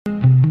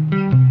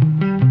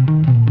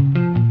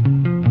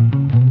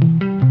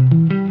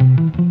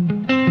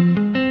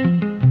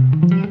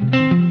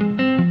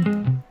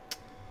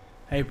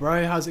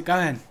bro? How's it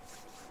going?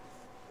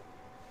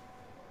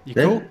 You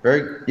Yeah,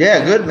 cool?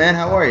 yeah, good man.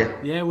 How are you?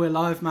 Yeah, we're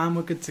live, man.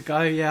 We're good to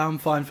go. Yeah, I'm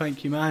fine,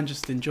 thank you, man.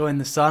 Just enjoying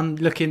the sun.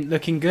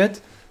 Looking good.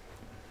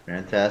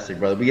 Fantastic,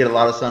 brother. We get a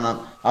lot of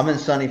sun. I'm in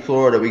sunny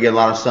Florida. We get a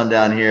lot of sun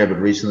down here, but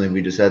recently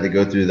we just had to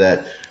go through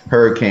that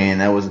hurricane.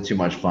 That wasn't too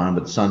much fun,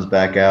 but the sun's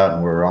back out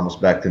and we're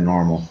almost back to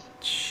normal.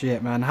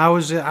 Shit, man. How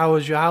was it? How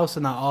was your house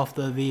and that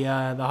after the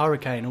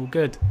hurricane? All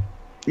good.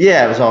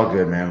 Yeah, it was all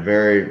good, man.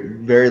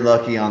 Very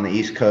lucky on the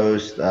East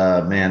Coast.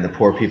 Man, the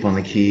poor people in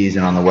the Keys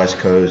and on the West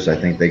Coast, I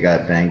think they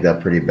got banged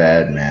up pretty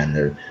bad, man.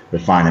 They're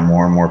finding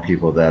more and more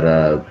people that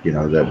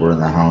that were in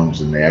their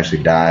homes and they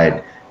actually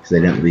died because they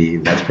didn't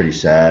leave. That's pretty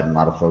sad. And a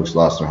lot of folks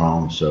lost their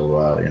homes,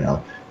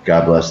 so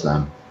God bless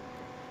them.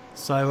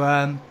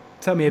 So,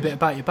 tell me a bit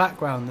about your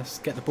background. Let's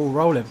get the ball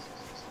rolling.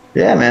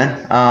 Yeah,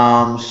 man.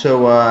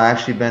 I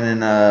actually been in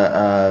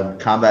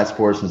combat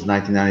sports since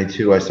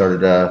 1992. I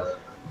started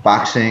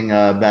boxing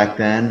back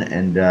then,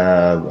 and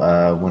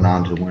went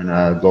on to win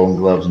Golden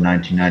Gloves in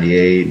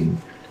 1998, and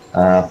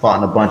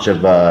fought in a bunch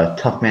of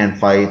tough man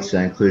fights,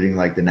 including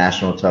like the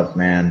National Tough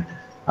Man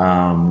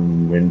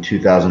in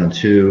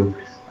 2002.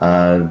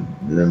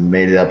 Then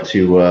made it up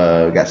to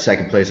got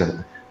second place.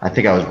 I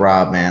think I was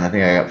robbed, man. I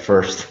think I got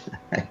first.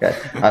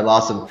 I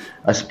lost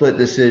a split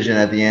decision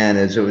at the end.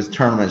 It was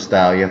tournament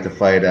style. You have to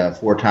fight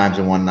four times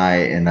in one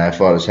night, and I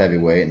fought as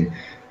heavyweight, and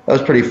that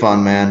was pretty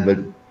fun, man. But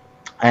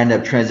I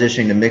ended up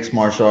transitioning to mixed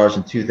martial arts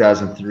in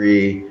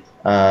 2003.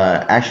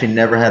 Actually,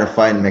 never had a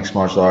fight in mixed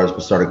martial arts,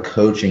 but started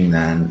coaching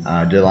then.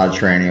 Did a lot of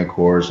training, of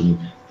course, and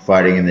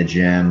fighting in the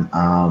gym.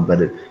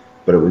 But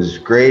it was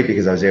great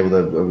because I was able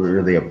to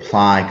really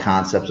apply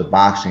concepts of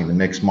boxing to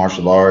mixed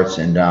martial arts.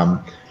 And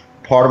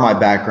part of my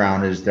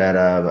background is that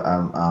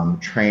I'm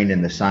trained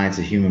in the science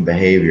of human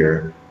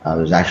behavior.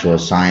 There's actually a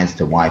science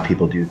to why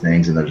people do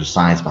things, and there's a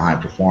science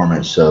behind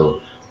performance.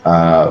 So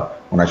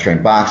when I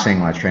train boxing,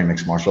 when I train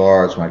mixed martial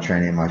arts, when I train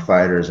any of my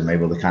fighters, I'm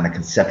able to kind of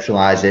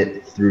conceptualize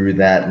it through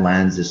that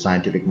lens, the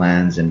scientific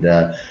lens, and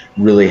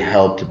really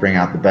help to bring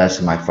out the best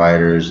in my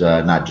fighters,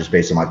 not just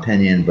based on my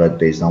opinion, but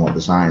based on what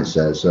the science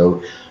says.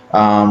 So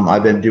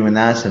I've been doing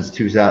that since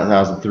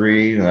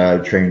 2003.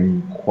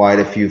 Trained quite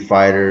a few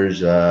fighters.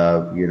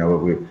 The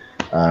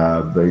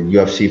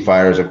UFC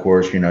fighters, of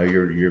course.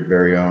 Your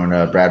very own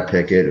Brad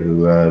Pickett,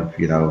 who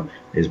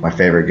is my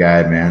favorite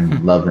guy,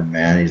 man. Love him,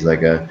 man. He's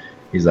like a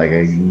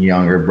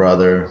younger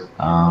brother.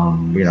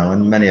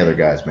 And many other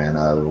guys, man.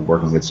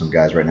 Working with some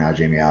guys right now,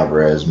 Jamie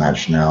Alvarez, Matt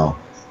Schnell.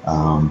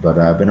 But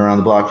I've been around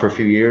the block for a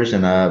few years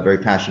and very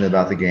passionate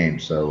about the game.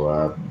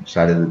 So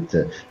excited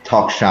to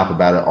talk shop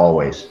about it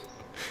always.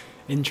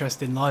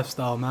 Interesting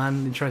lifestyle,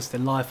 man.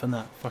 Interesting life and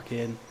that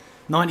fucking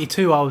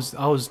 92. I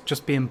was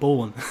just being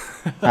born.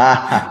 Do you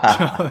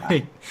know what I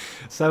mean?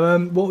 So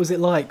what was it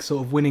like,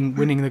 sort of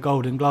winning the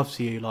Golden Gloves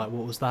for you? Like,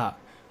 what was that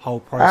whole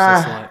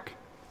process Uh, like?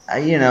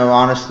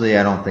 Honestly,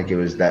 I don't think it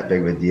was that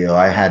big of a deal.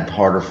 I had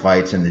harder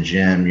fights in the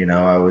gym.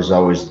 I was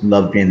always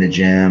loved being in the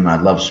gym. I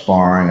love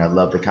sparring. I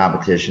love the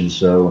competition.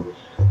 So,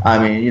 I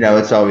mean,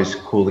 it's always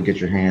cool to get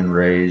your hand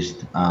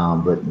raised.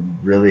 But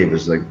really, it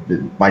was like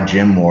my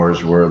gym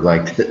wars were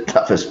like the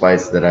toughest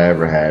fights that I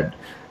ever had.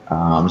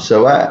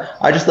 So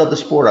I just love the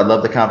sport. I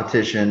love the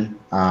competition.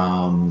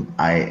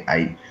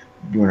 I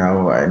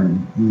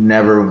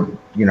never,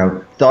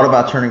 thought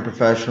about turning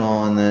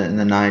professional in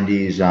the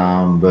 90s.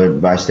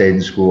 But I stayed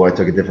in school. I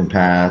took a different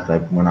path. I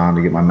went on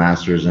to get my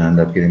master's and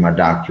ended up getting my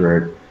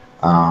doctorate.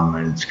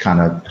 And it's kind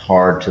of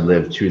hard to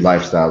live two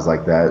lifestyles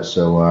like that.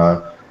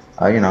 So,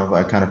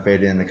 I kind of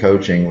faded into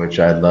coaching, which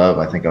I love.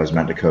 I think I was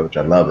meant to coach.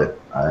 I love it.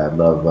 I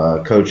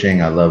love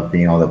coaching. I love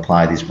being able to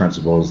apply these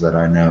principles that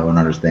I know and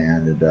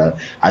understand. And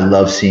I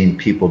love seeing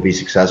people be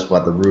successful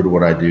at the root of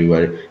what I do.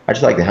 I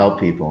just like to help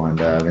people.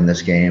 And in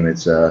this game,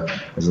 it's a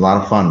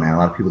lot of fun, man. A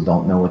lot of people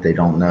don't know what they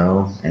don't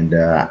know, and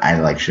I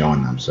like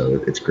showing them.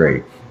 So it's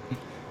great.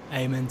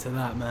 Amen to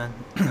that, man.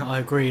 I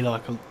agree.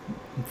 Like,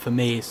 for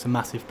me, it's a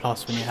massive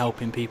plus when you're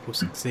helping people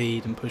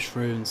succeed and push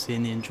through and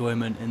seeing the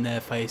enjoyment in their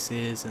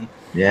faces, and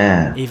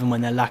Yeah. even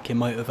when they're lacking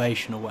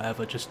motivation or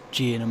whatever, just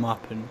geeing them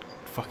up and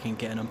fucking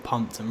getting them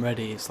pumped and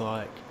ready. It's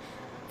like,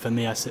 for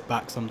me, I sit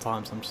back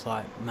sometimes. I'm just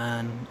like,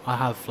 man, I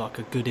have like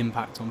a good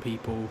impact on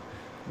people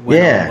when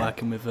I'm Yeah.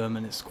 working with them,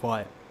 and it's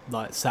quite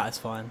like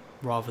satisfying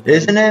rather than.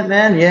 Isn't it,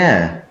 man?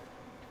 Yeah.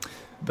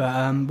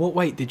 But what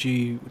weight did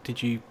you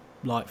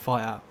like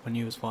fight at when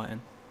you was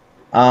fighting?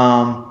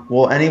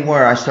 Well,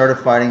 anywhere I started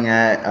fighting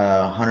at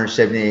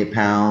 178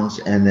 pounds,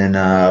 and then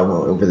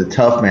over the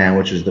tough man,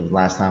 which was the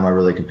last time I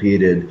really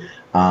competed,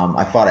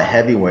 I fought at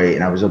heavyweight,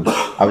 and I was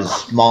the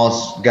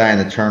smallest guy in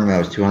the tournament. I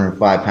was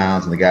 205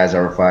 pounds, and the guys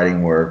I were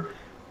fighting were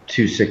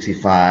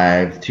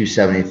 265,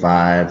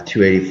 275,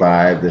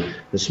 285.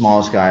 The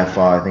smallest guy I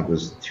fought, I think,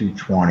 was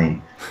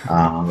 220.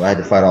 I had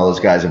to fight all those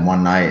guys in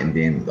one night,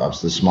 and I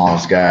was the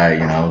smallest guy.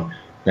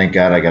 Thank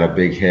God I got a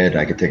big head.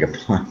 I could take a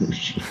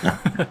punch.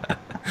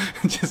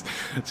 just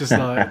just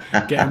like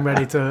getting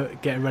ready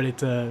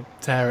to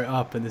tear it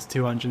up, and this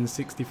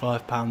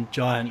 265-pound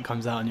giant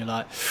comes out, and you're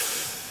like,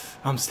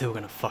 I'm still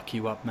gonna fuck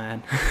you up,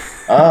 man.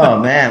 Oh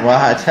man, well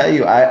I tell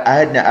you,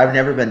 I've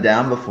never been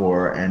down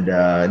before,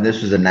 and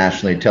this was a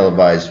nationally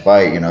televised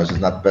fight. So it's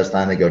not the best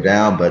time to go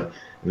down, but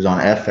it was on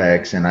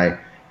FX, and I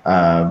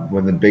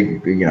when the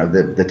big,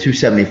 the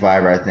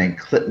 275er I think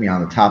clipped me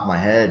on the top of my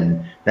head,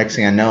 and next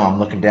thing I know, I'm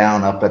looking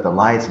down up at the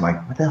lights. I'm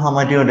like, what the hell am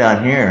I doing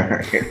down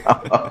here?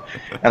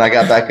 And I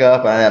got back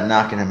up, and I ended up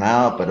knocking him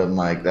out, but I'm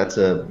like, that's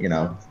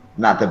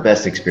not the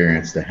best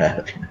experience to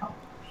have.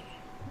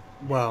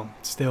 Well,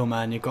 still,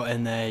 man, you got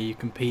in there, you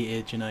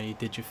competed, you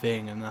did your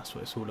thing, and that's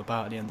what it's all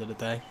about at the end of the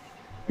day.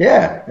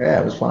 Yeah,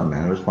 it was fun,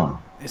 man. It was fun.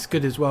 It's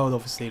good as well,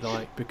 obviously,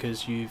 like,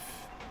 because you've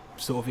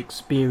sort of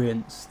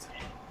experienced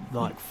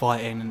like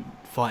fighting,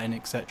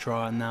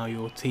 etc., and now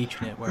you're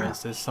teaching it.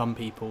 Whereas there's some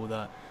people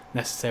that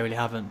necessarily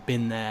haven't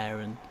been there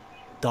and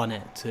done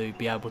it to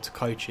be able to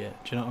coach it.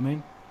 Do you know what I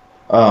mean?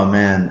 Oh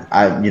man,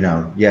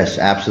 yes,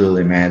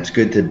 absolutely, man. It's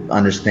good to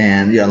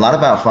understand. A lot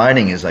about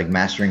fighting is like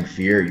mastering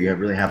fear. You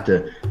really have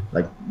to,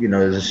 like,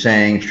 there's a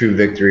saying, true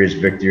victory is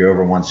victory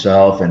over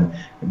oneself, and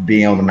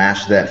being able to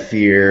master that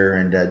fear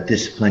and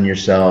discipline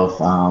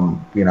yourself.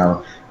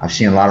 I've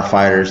seen a lot of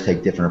fighters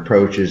take different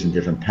approaches and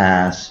different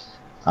paths.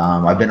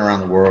 I've been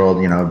around the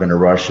world. I've been to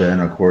Russia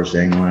and of course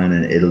England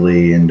and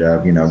Italy, and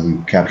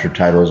we captured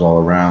titles all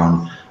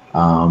around.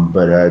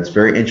 But it's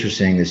very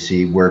interesting to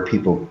see where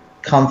people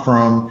come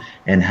from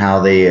and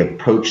how they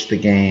approach the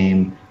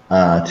game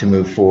to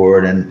move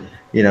forward. And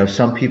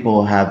some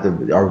people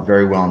are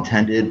very well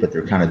intended, but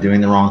they're kind of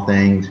doing the wrong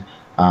things.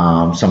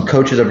 Some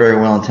coaches are very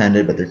well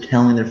intended, but they're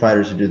telling their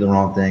fighters to do the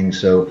wrong things.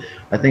 So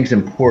I think it's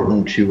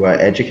important to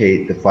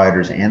educate the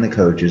fighters and the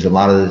coaches.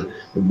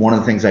 One of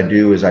the things I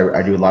do is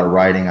I do a lot of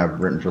writing. I've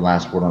written for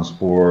Last Word on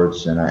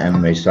Sports and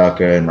MMA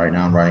Sucka, and right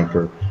now I'm writing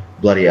for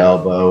Bloody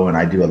Elbow, and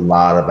I do a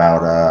lot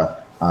about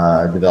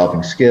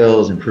developing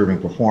skills, improving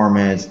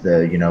performance,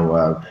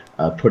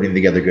 putting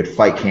together good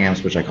fight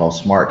camps, which I call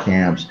smart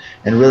camps,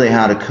 and really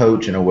how to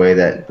coach in a way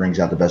that brings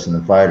out the best in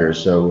the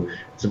fighters. So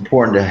it's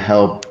important to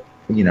help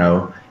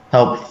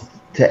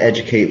to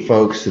educate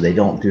folks so they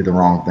don't do the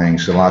wrong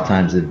things. So a lot of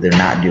times they're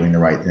not doing the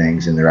right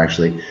things, and they're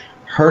actually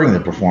hurting the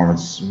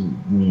performance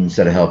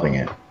instead of helping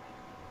it.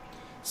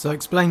 So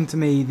explain to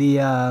me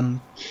the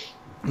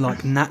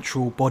like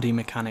natural body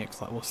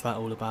mechanics, like what's that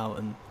all about,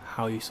 and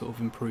how you sort of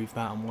improve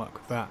that and work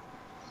with that.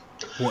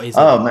 What is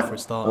it for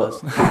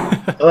starters?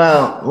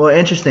 Well,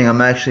 interesting.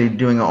 I'm actually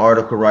doing an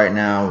article right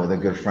now with a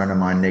good friend of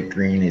mine, Nick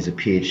Green. He's a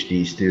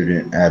PhD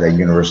student at a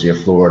University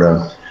of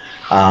Florida.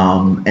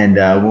 And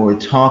when we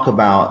talk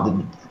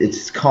about,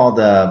 it's called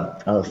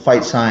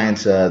Fight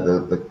Science,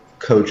 the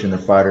coach and the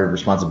fighter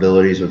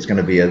responsibilities. So it's going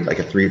to be like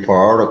a 3-part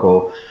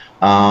article.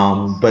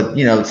 But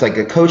it's like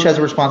a coach has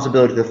a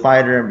responsibility to the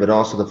fighter, but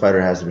also the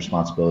fighter has the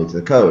responsibility to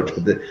the coach.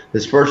 But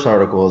this first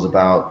article is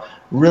about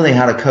really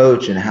how to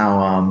coach and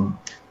how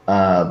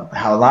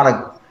a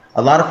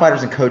lot of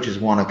fighters and coaches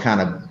want to kind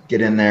of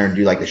get in there and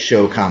do like the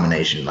show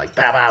combination, like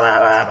bow, bow, bow,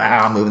 bow,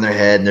 bow, moving their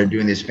head, and they're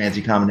doing this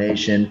fancy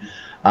combination.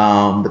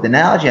 But the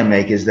analogy I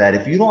make is that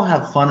if you don't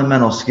have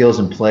fundamental skills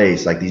in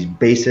place, like these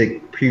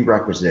basic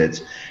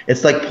prerequisites,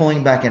 it's like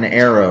pulling back an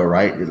arrow,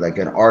 right? Like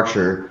an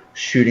archer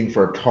shooting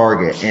for a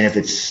target, and if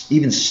it's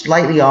even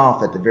slightly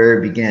off at the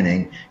very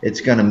beginning, it's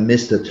going to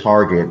miss the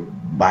target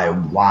by a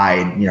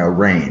wide,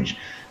 range.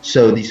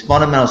 So these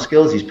fundamental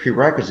skills, these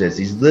prerequisites,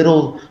 these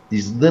little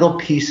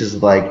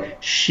pieces,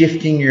 like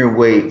shifting your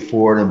weight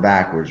forward and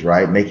backwards,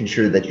 right? Making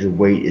sure that your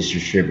weight is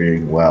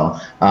distributing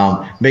well,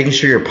 making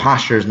sure your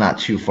posture is not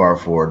too far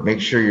forward,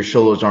 making sure your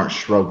shoulders aren't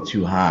shrugged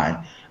too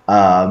high,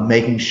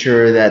 making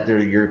sure that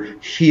your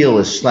heel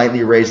is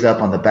slightly raised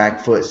up on the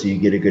back foot so you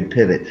get a good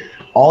pivot.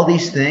 All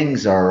these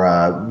things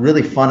are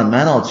really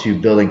fundamental to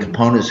building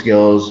component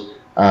skills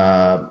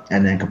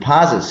and then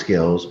composite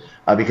skills.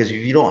 Because if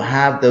you don't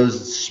have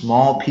those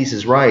small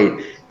pieces right,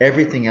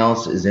 everything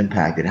else is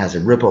impacted. It has a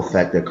ripple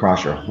effect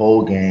across your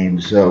whole game.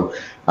 So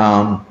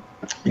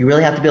you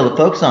really have to be able to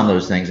focus on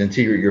those things. And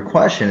to your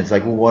question, it's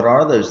like, well, what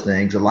are those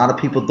things? A lot of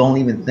people don't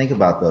even think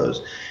about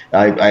those.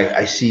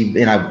 I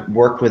see, and I've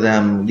worked with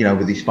them,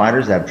 with these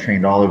fighters that I've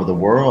trained all over the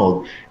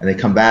world, and they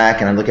come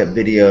back and I look at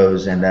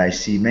videos and I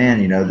see,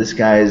 man, this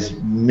guy's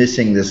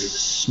missing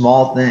this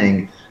small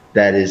thing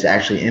that is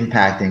actually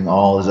impacting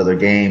all his other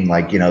game.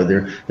 Like,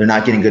 they're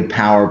not getting good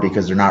power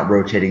because they're not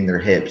rotating their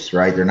hips,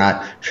 right? They're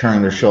not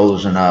turning their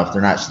shoulders enough.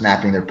 They're not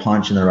snapping their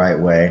punch in the right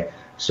way.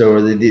 So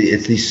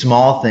it's these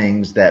small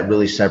things that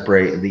really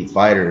separate elite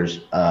fighters,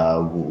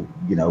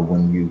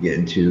 when you get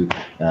into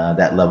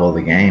that level of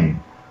the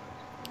game.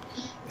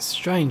 It's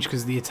strange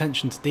because the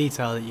attention to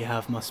detail that you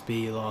have must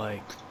be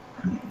like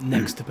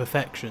next to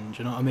perfection. Do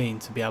you know what I mean?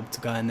 To be able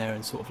to go in there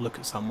and sort of look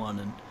at someone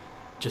and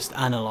just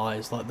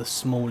analyze like the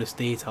smallest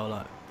detail,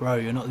 like, bro,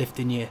 you're not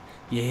lifting your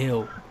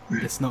heel,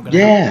 it's not gonna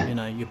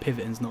happen, your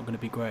pivoting's not gonna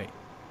be great.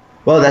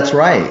 Well, that's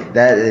right,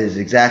 that is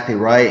exactly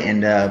right.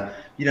 And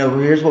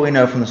here's what we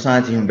know from the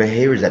science of human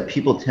behavior is that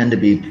people tend to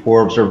be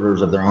poor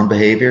observers of their own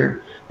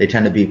behavior. They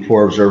tend to be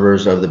poor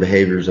observers of the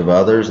behaviors of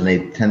others, and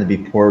they tend to be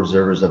poor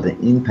observers of the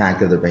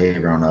impact of their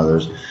behavior on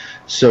others.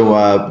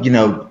 So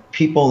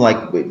people like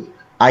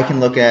I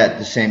can look at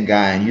the same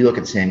guy and you look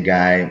at the same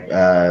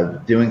guy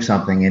doing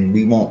something, and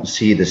we won't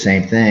see the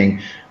same thing.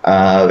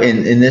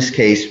 In this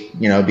case,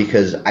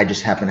 because I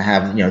just happen to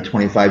have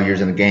 25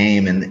 years in the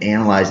game and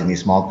analyzing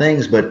these small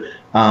things, but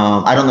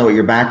I don't know what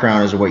your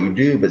background is or what you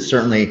do, but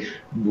certainly,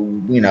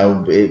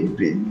 whatever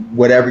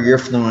you're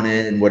fluent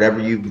in and whatever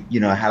you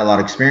had a lot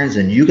of experience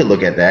in, you could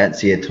look at that and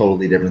see a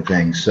totally different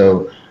thing.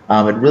 So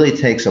it really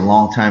takes a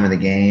long time in the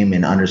game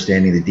and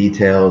understanding the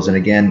details, and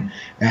again,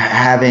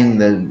 having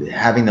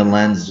the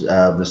lens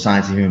of the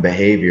science of human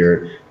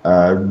behavior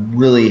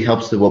really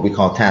helps to what we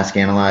call task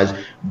analyze,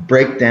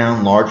 break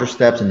down larger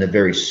steps into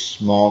very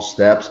small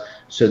steps.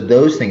 So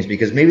those things,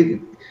 because maybe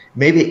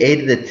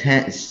 8 of the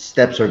 10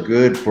 steps are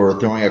good for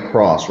throwing a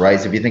cross, right?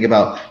 So if you think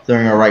about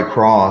throwing a right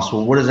cross,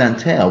 well, what does that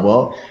entail?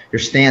 Well, your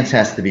stance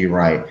has to be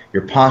right.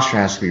 Your posture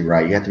has to be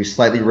right. You have to be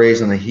slightly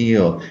raised on the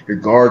heel. Your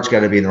guard's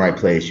got to be in the right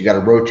place. You got to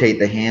rotate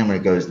the hand when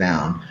it goes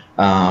down.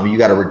 You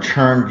got to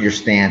return your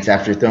stance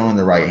after throwing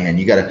the right hand.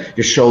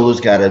 Your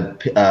shoulders got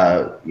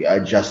to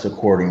adjust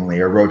accordingly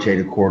or rotate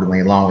accordingly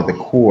along with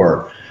the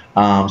core.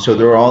 So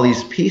there are all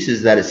these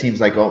pieces that it seems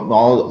like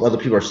all other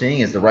people are seeing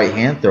is the right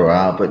hand throw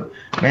out, but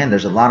man,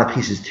 there's a lot of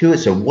pieces to it.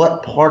 So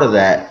what part of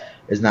that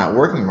is not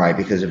working right?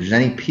 Because if there's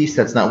any piece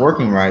that's not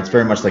working right, it's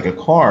very much like a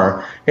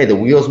car. Hey, the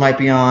wheels might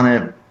be on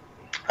it.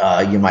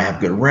 You might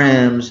have good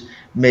rims.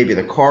 Maybe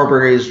the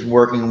carburetor is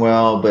working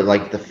well, but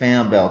like the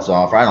fan belt's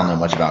off. I don't know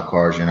much about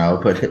cars,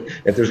 but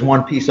if there's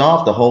one piece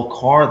off, the whole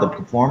car, the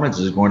performance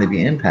is going to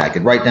be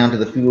impacted, right down to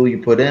the fuel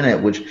you put in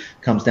it, which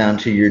comes down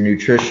to your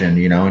nutrition,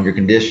 and your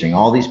conditioning.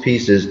 All these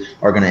pieces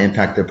are going to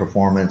impact the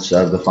performance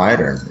of the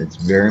fighter. It's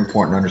very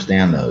important to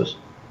understand those.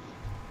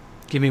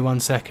 Give me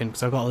 1 second,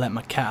 because I've got to let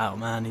my cat out,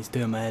 man. He's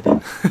doing my head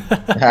in.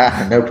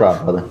 No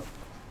problem, brother.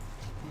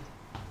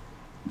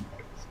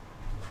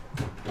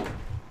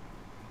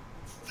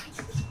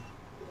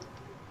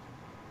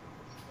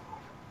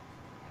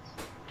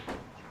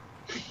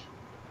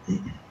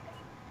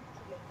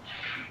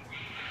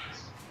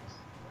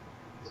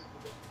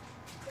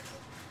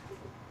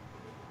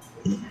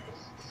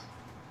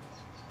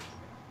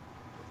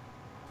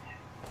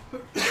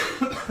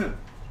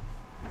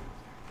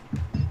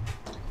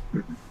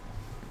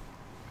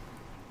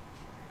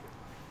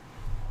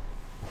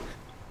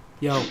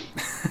 Yo.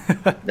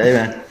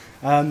 Hey,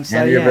 man.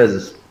 So your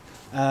business.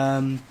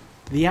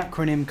 The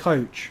acronym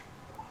COACH,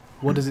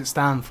 what does it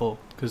stand for?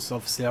 Because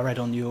obviously I read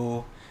on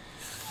your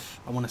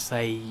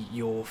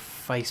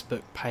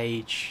Facebook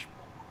page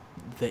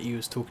that you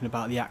was talking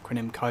about the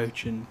acronym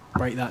COACH, and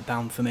break that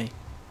down for me.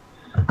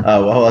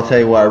 Well, I'll tell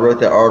you what, I wrote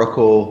that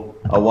article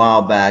a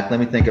while back. Let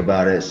me think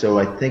about it. So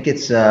I think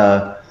it's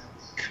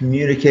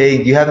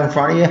communicating. Do you have it in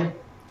front of you?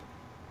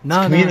 No,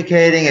 it's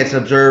communicating. No. It's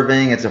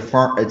observing. It's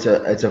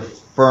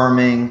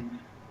affirming.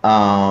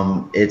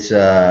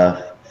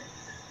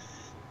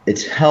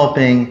 It's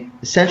helping.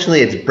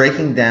 Essentially, it's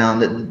breaking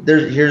down.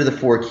 Here are the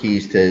 4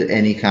 keys to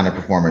any kind of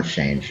performance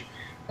change.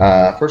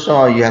 First of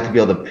all, you have to be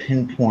able to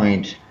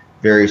pinpoint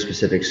very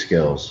specific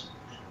skills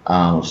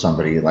of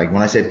somebody. Like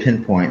when I say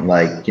pinpoint,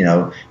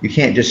 you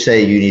can't just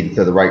say you need to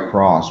throw the right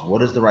cross. What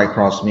does the right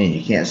cross mean?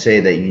 You can't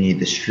say that you need to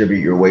distribute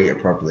your weight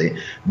appropriately.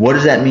 What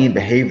does that mean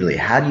behaviorally?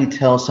 How do you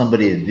tell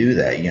somebody to do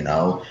that?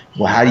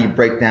 Well, how do you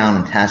break down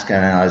and task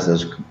analyze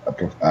those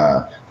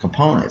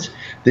components?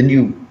 Then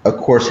you, of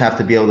course, have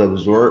to be able to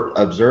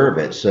observe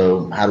it.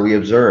 So how do we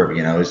observe?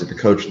 Is it the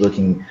coach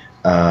looking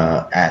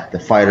at the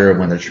fighter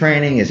when they're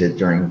training? Is it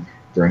during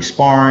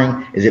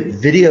sparring? Is it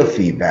video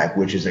feedback,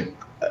 which is a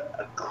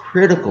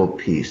critical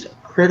piece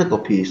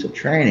of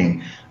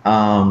training?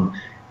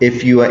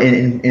 If you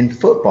in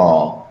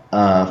football,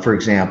 for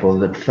example,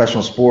 the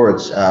professional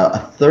sports,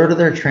 a third of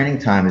their training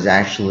time is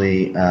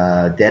actually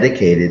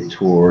dedicated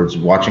towards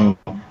watching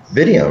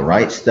video,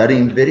 right?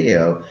 Studying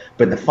video.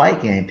 But in the fight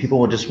game, people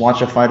will just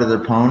watch a fight of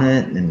their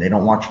opponent and they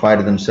don't watch a fight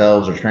of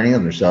themselves or training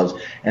of themselves,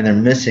 and they're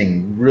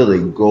missing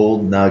really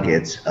gold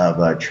nuggets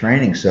of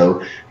training.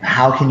 So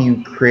how can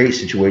you create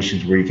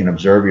situations where you can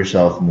observe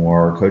yourself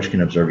more, or coach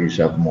can observe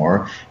yourself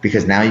more?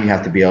 Because now you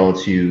have to be able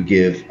to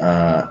give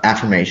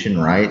affirmation,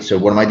 right? So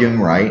what am I doing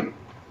right?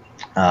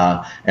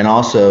 And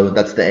also,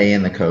 that's the A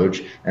in the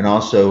coach. And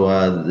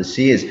also the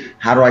C is,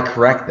 how do I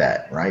correct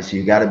that, right? So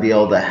you got to be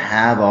able to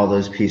have all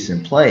those pieces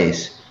in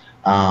place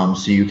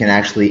so you can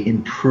actually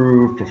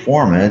improve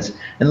performance.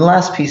 And the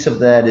last piece of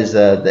that is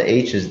the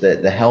H is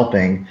the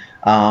helping.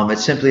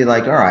 It's simply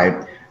like, all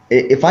right,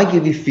 if I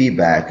give you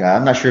feedback,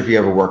 I'm not sure if you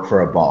ever work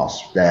for a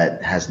boss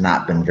that has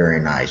not been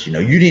very nice.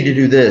 You need to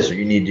do this or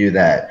you need to do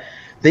that.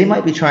 They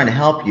might be trying to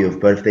help you,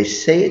 but if they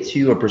say it to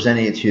you or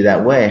presenting it to you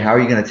that way, how are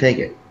you going to take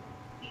it?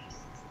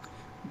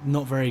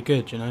 Not very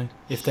good,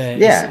 if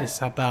they're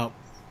it's about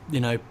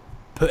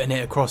putting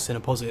it across in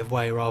a positive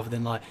way rather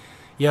than like,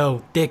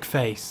 yo, dick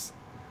face,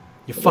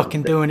 you're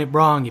fucking doing it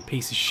wrong, you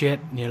piece of shit.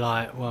 And you're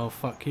like, well,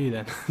 fuck you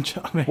then. Do you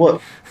know what I mean?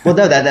 Well,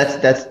 no,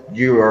 that's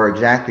you are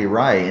exactly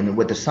right. And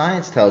what the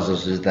science tells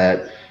us is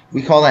that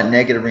we call that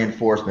negative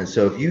reinforcement.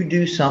 So if you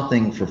do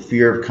something for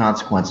fear of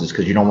consequences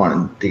because you don't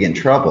want to get in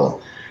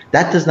trouble,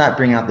 that does not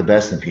bring out the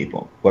best in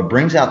people. What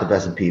brings out the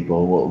best in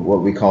people,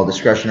 what we call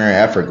discretionary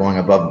effort, going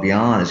above and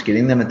beyond, is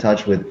getting them in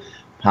touch with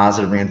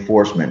positive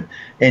reinforcement.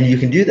 And you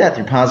can do that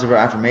through positive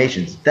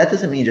affirmations. That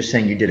doesn't mean just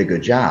saying you did a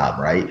good job,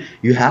 right?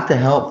 You have to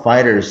help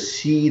fighters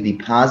see the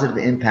positive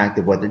impact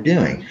of what they're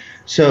doing.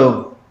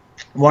 So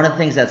one of the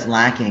things that's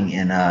lacking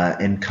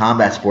in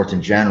combat sports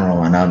in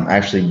general, and I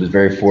actually was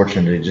very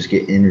fortunate to just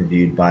get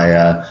interviewed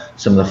by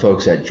some of the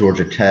folks at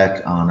Georgia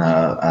Tech on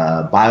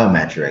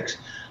biometrics,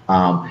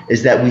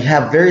 is that we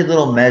have very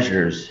little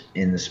measures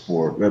in the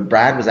sport.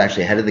 Brad was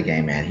actually ahead of the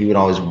game, man. He would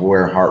always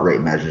wear heart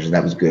rate measures, and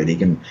that was good. He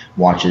can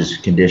watch his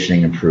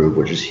conditioning improve,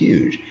 which is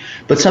huge.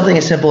 But something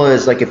as simple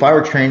as, like, if I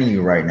were training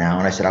you right now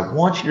and I said, I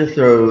want you to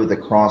throw the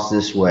cross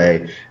this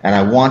way, and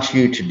I want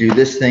you to do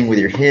this thing with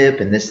your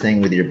hip and this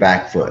thing with your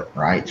back foot,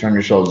 right? Turn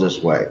your shoulders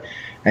this way.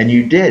 And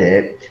you did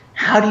it.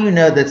 How do you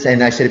know that's,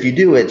 and I said, if you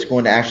do it, it's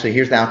going to actually,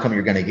 here's the outcome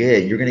you're going to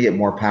get. You're going to get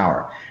more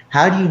power.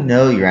 How do you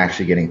know you're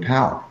actually getting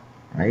power?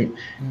 Right?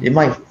 It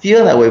might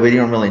feel that way, but you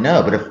don't really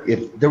know. But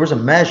if there was a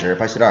measure,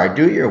 if I said, all right,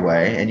 do it your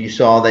way, and you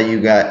saw that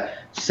you got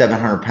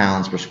 700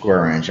 pounds per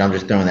square inch, I'm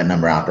just throwing that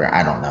number out there,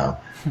 I don't know.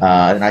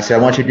 And I said,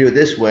 I want you to do it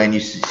this way, and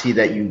you see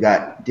that you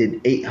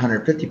did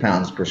 850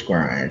 pounds per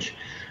square inch.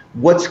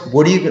 What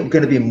are you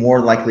going to be more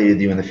likely to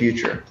do in the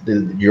future?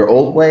 Your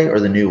old way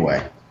or the new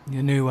way?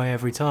 Your new way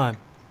every time.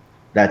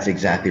 That's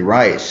exactly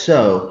right.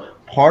 So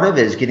part of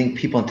it is getting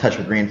people in touch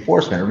with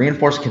reinforcement.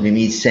 Reinforcement can be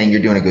me saying you're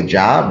doing a good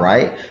job,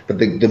 right? But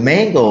the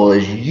main goal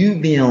is you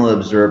being able to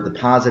observe the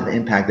positive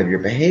impact of your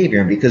behavior.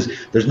 And because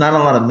there's not a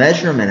lot of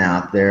measurement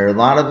out there, a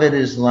lot of it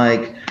is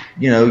like,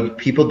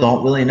 people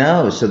don't really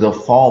know. So they'll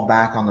fall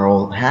back on their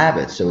old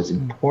habits. So it's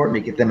important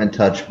to get them in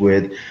touch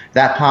with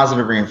that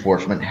positive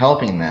reinforcement,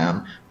 helping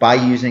them by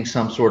using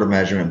some sort of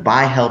measurement,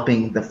 by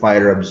helping the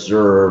fighter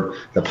observe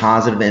the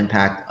positive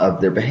impact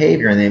of their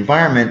behavior in the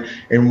environment.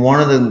 And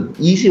one of the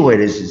easy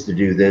ways to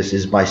do this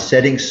is by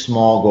setting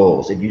small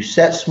goals. If you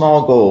set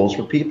small goals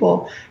for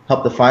people,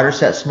 help the fighter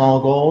set small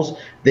goals,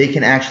 they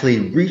can actually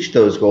reach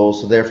those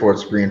goals. So therefore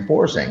it's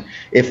reinforcing.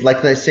 If,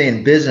 like they say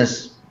in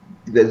business,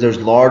 there's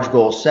large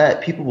goals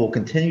set, people will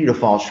continue to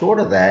fall short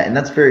of that, and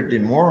that's very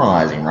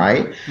demoralizing,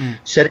 right?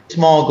 Setting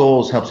small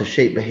goals helps us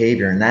shape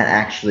behavior, and that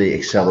actually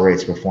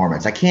accelerates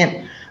performance. I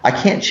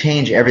can't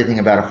change everything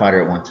about a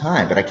fighter at one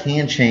time, but I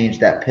can change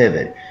that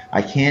pivot.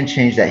 I can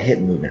change that hip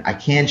movement. I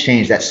can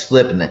change that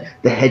slip and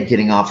the head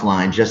getting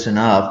offline just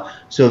enough.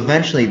 So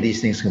eventually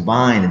these things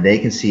combine, and they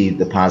can see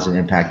the positive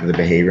impact of the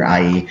behavior,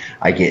 i.e.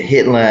 I get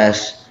hit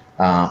less,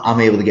 I'm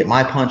able to get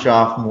my punch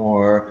off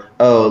more.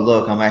 Oh,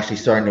 look, I'm actually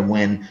starting to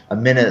win a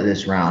minute of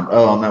this round.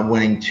 Oh, I'm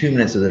winning 2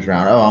 minutes of this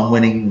round. Oh, I'm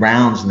winning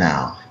rounds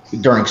now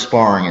during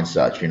sparring and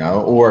such,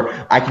 Or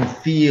I can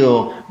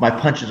feel my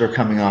punches are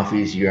coming off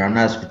easier. I'm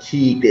not as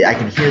fatigued. I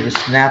can hear the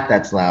snap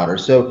that's louder.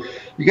 So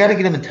you got to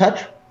get them in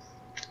touch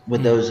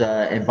with those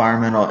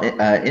environmental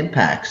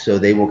impacts, so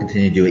they will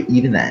continue to do it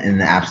even in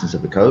the absence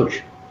of the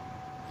coach.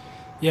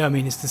 Yeah, I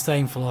mean, it's the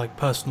same for like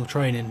personal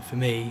training for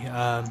me.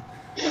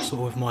 Sort of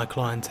with my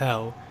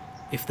clientele,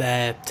 if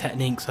their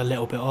technique's a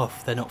little bit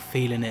off, they're not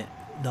feeling it,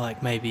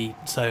 like maybe,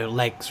 so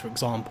legs for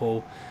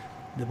example,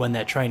 when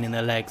they're training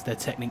their legs, their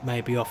technique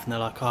may be off and they're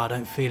like, I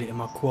don't feel it in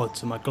my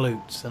quads and my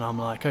glutes, and I'm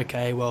like,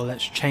 okay, well,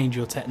 let's change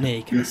your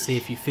technique and let's see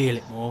if you feel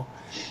it more.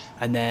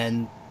 And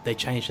then they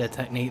change their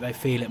technique, they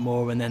feel it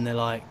more, and then they're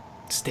like,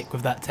 stick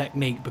with that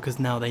technique because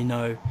now they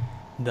know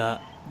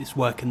that it's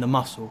working the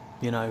muscle,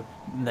 they can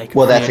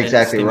well, that's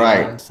exactly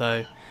right.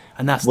 So,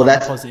 and that's the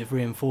positive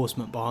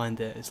reinforcement behind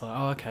it. It's like,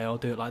 oh, okay, I'll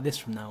do it like this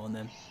from now on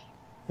then.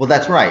 Well,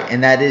 that's right.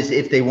 And that is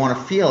if they want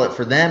to feel it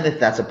for them,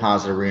 if that's a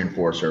positive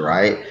reinforcer,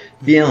 right?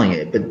 Feeling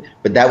it.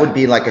 But that would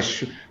be like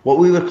what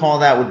we would call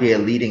that would be a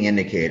leading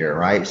indicator,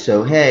 right?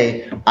 So,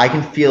 hey, I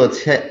can feel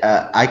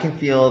I can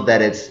feel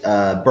that it's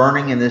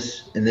burning in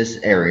this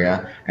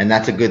area, and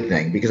that's a good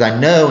thing because I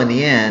know in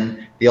the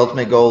end, the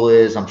ultimate goal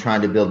is I'm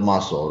trying to build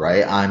muscle,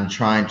 right? I'm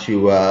trying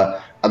to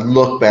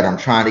look better. I'm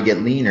trying to get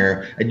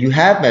leaner, and you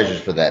have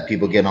measures for that.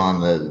 People get on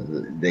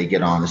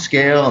the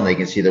scale and they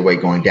can see their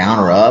weight going down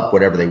or up,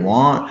 whatever they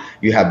want.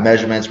 You have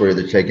measurements where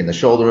they're taking the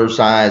shoulder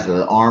size,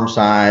 the arm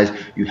size.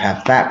 You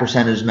have fat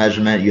percentage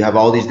measurement. You have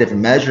all these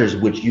different measures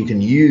which you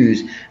can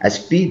use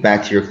as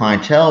feedback to your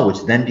clientele,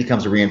 which then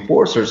becomes a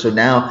reinforcer. So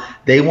now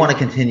they want to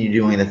continue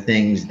doing the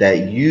things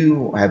that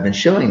you have been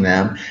showing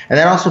them, and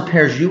that also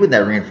pairs you with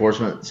that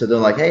reinforcement. So they're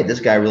like, hey,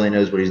 this guy really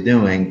knows what he's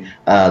doing.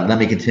 Let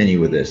me continue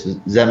with this.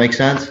 Does that make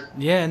sense?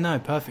 Yeah, no,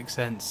 perfect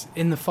sense.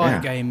 In the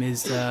fight game,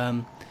 is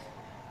the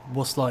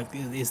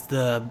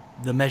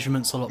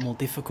measurements a lot more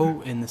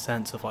difficult in the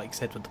sense of, like you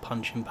said, with the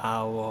punching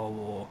power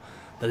or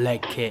the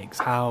leg kicks?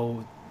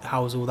 How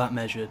is all that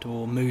measured,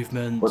 or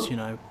movements?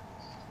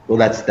 Well,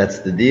 that's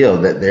the deal.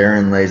 That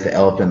therein lays the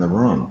elephant in the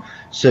room.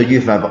 So you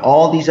have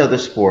all these other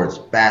sports: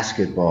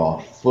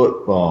 basketball,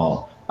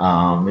 football,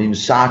 even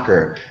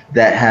soccer,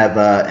 that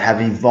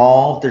have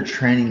evolved their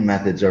training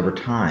methods over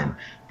time.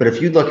 But if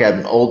you look at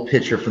an old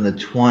picture from the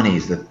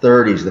 20s, the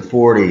 30s, the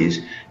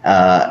 40s,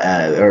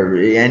 or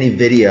any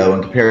video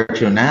and compare it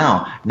to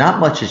now, not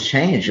much has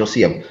changed. You'll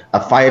see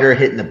a fighter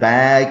hitting the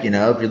bag.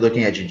 If you're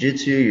looking at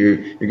jiu-jitsu,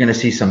 you're going to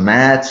see some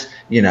mats.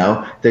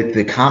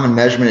 The common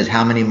measurement is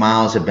how many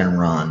miles have been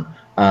run.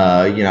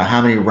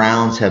 How many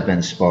rounds have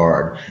been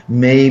sparred.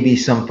 Maybe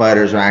some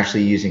fighters are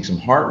actually using some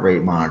heart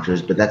rate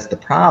monitors, but that's the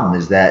problem,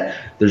 is that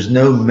there's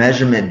no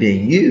measurement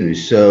being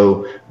used.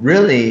 So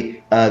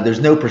really, there's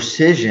no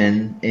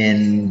precision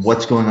in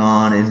what's going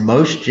on in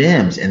most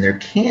gyms, and there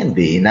can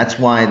be, and that's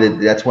why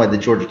the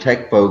Georgia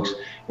Tech folks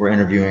were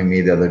interviewing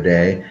me the other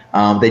day.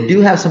 They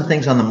do have some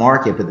things on the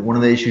market, but one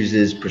of the issues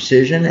is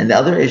precision, and the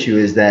other issue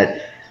is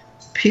that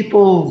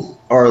people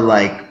are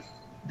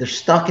they're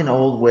stuck in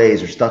old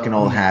ways or stuck in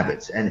old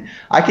habits. And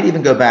I could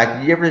even go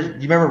back. Do you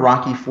remember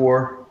Rocky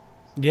IV?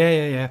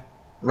 Yeah.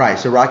 Right.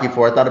 So Rocky IV,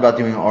 I thought about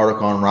doing an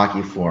article on Rocky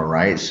IV,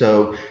 right?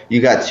 So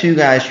you got two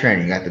guys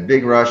training. You got the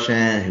big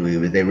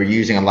Russian, they were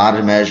using a lot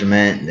of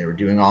measurement, and they were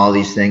doing all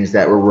these things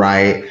that were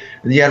right.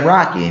 And you had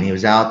Rocky, and he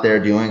was out there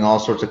doing all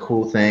sorts of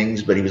cool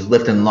things, but he was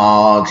lifting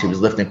logs, he was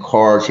lifting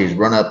carts, he was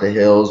running up the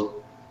hills.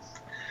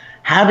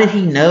 How did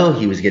he know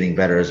he was getting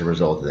better as a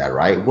result of that,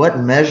 right? What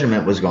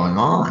measurement was going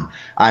on?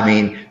 I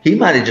mean, he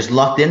might have just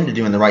lucked into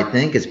doing the right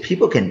thing, because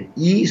people can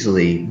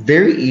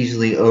very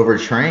easily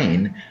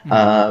overtrain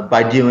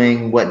by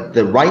doing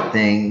the right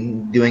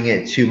thing, doing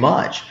it too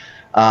much.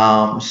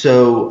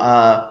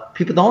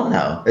 People don't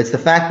know. The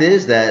fact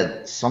is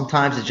that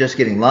sometimes it's just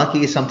getting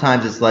lucky.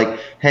 Sometimes it's like,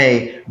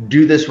 hey,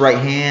 do this right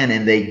hand,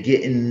 and they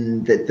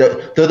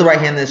throw the right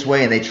hand this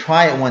way, and they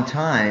try it one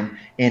time,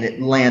 and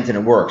it lands and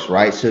it works,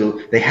 right? So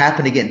they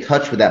happen to get in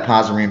touch with that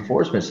positive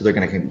reinforcement, so they're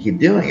going to keep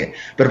doing it.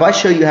 But if I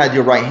show you how to do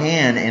your right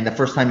hand, and the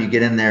first time you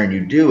get in there and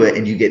you do it,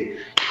 and you get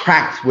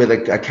cracked with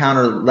a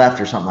counter left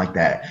or something like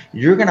that,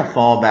 you're going to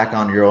fall back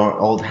on your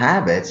old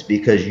habits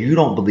because you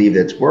don't believe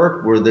that it's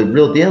worked. Where the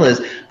real deal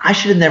is, I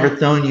should have never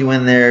thrown you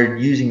in there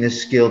using this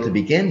skill to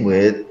begin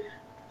with.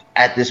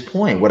 At this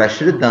point, what I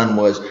should have done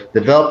was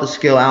develop the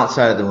skill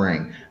outside of the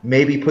ring.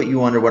 Maybe put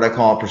you under what I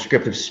call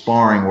prescriptive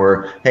sparring,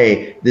 where,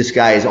 hey, this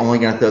guy is only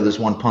going to throw this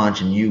one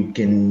punch, and you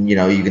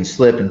can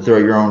slip and throw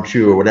your own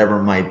shoe or whatever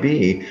it might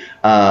be.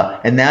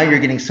 And now you're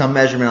getting some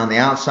measurement on the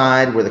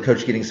outside, where the coach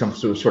is getting some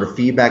sort of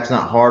feedback. It's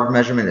not hard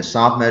measurement, it's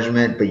soft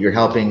measurement, but you're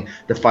helping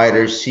the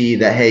fighters see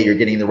that, hey, you're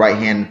getting the right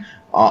hand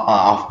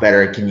off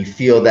better. Can you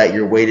feel that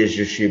your weight is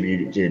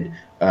distributed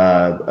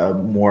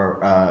more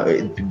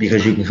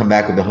because you can come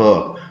back with the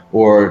hook?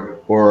 Or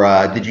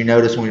did you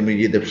notice when we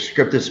did the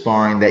prescriptive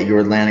sparring that you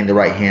were landing the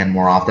right hand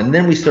more often? And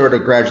then we started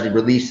to gradually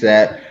release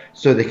that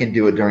so they can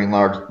do it during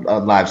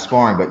live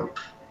sparring. But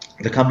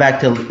to come back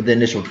to the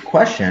initial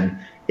question,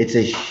 it's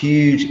a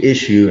huge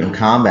issue in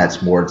combat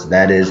sports.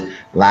 That is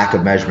lack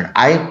of measurement.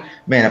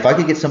 If I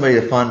could get somebody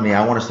to fund me,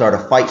 I want to start a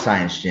fight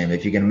science gym.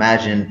 If you can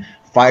imagine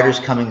fighters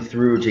coming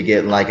through to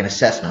get like an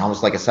assessment,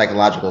 almost like a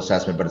psychological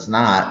assessment, but it's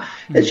not.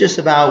 It's just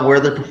about where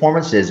their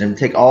performance is, and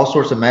take all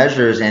sorts of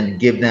measures and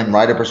give them,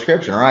 write a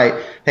prescription. All right,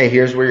 hey,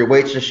 here's where your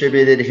weight's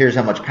distributed. Here's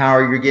how much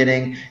power you're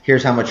getting.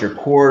 Here's how much your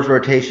core is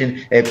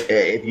rotation.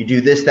 If you do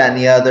this, that, and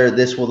the other,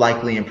 this will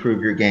likely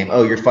improve your game.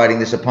 Oh, you're fighting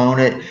this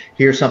opponent.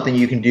 Here's something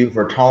you can do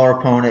for a taller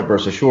opponent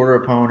versus a shorter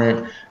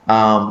opponent.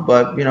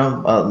 But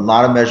a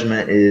lot of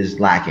measurement is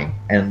lacking,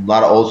 and a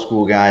lot of old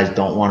school guys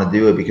don't want to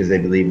do it because they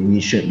believe we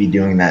shouldn't be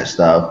doing that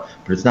stuff.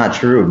 But it's not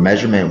true.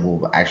 Measurement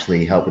will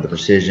actually help with the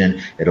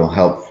precision. It'll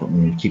help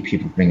keep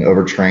people from being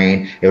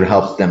overtrained. It will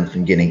help them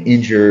from getting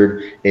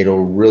injured.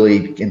 It'll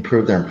really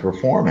improve their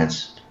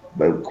performance,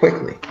 but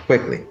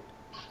quickly.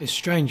 It's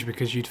strange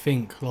because you'd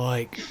think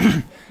like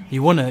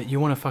you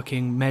wanna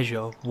fucking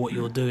measure what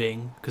you're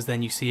doing, because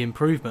then you see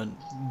improvement.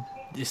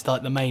 It's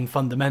like the main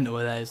fundamental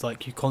there is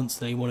like you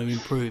constantly want to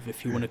improve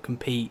if you want to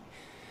compete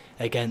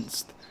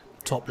against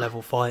top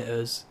level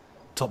fighters,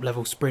 top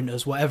level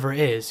sprinters, whatever it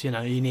is. You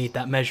need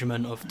that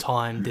measurement of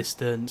time,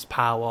 distance,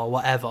 power,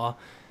 whatever.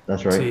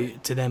 That's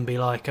right. To then be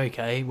like,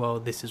 okay, well,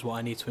 this is what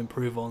I need to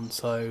improve on,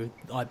 so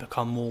I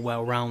become more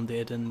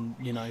well-rounded and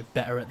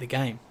better at the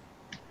game.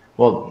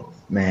 Well,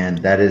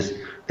 man, that is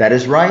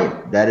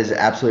right. That is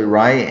absolutely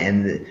right.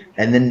 And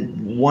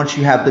then once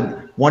you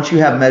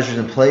have measures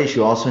in place,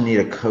 you also need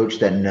a coach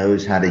that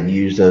knows how to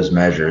use those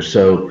measures.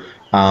 So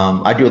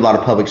I do a lot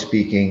of public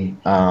speaking.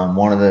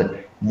 One of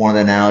the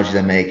analogies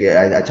I make,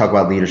 I talk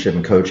about leadership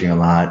and coaching a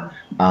lot.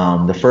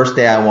 The first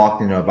day I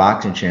walked into a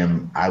boxing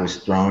gym, I was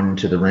thrown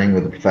into the ring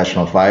with the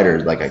professional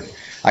fighters. Like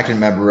I can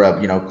remember,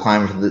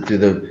 climbing through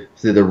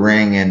the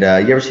ring. And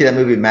you ever see that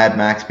movie Mad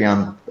Max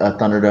Beyond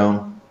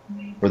Thunderdome,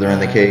 where they're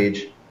in the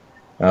cage?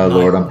 Oh, no,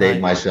 Lord, I'm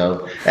dating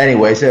myself.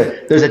 Anyway, so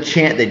there's a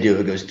chant they do.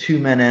 It goes, 2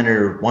 men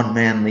enter, 1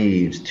 man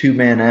leaves. 2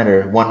 men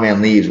enter, 1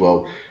 man leaves.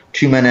 Well,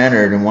 2 men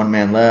entered and 1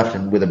 man left,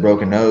 and with a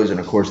broken nose. And,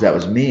 of course, that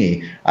was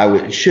me.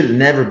 I should have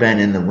never been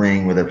in the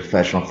ring with a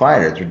professional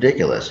fighter. It's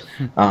ridiculous.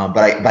 But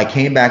I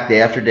came back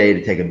day after day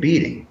to take a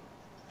beating.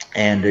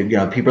 And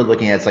people are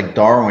looking at it's like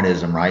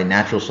Darwinism, right?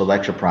 Natural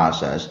selection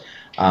process.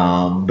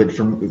 But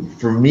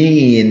for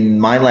me in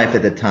my life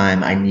at the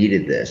time, I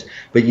needed this.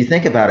 But you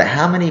think about it,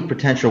 how many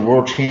potential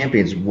world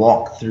champions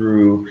walk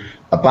through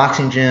a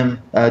boxing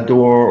gym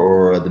door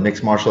or the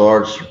mixed martial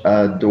arts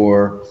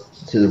door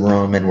to the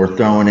room and were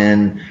thrown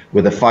in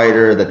with a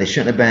fighter that they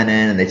shouldn't have been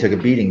in, and they took a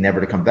beating, never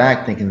to come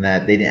back, thinking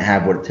that they didn't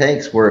have what it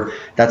takes, where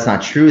that's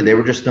not true. They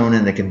were just thrown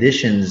in the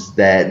conditions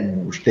that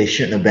they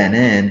shouldn't have been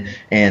in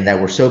and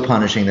that were so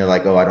punishing. They're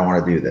like, oh, I don't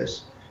want to do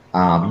this.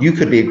 You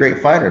could be a great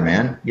fighter,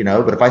 man,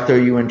 but if I throw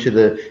you into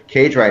the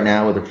cage right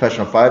now with a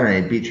professional fighter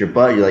and he beats your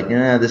butt, you're like,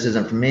 nah, this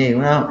isn't for me.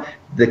 Well,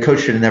 the coach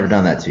should have never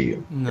done that to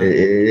you. No. It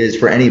is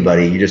for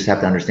anybody. You just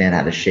have to understand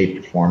how to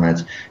shape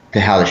performance,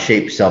 how to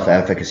shape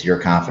self-efficacy or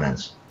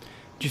confidence.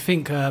 Do you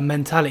think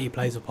mentality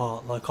plays a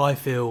part? Like, I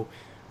feel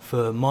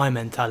for my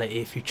mentality,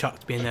 if you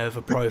chucked me in there with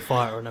a pro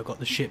fighter and I got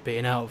the shit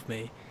beaten out of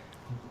me,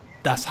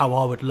 that's how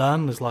I would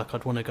learn. Was like,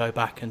 I'd want to go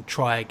back and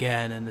try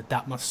again and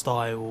adapt my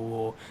style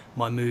or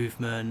my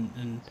movement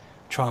and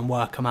try and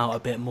work them out a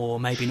bit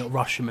more, maybe not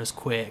rush them as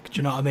quick. Do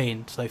you know what I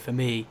mean? So for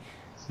me,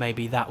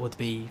 maybe that would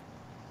be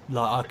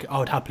like, I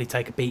would happily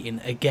take a beating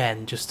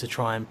again just to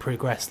try and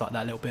progress like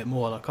that a little bit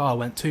more. Like, I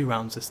went 2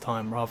 rounds this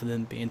time rather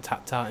than being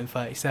tapped out in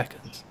 30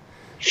 seconds.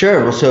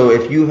 Sure. Well, so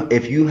if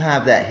you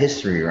have that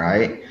history,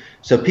 right?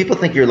 So people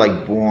think you're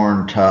like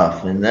born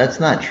tough, and that's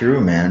not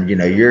true, man.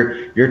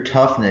 Your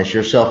toughness,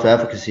 your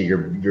self-efficacy,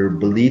 your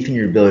belief in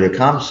your ability to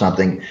accomplish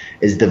something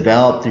is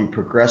developed through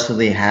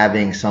progressively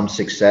having some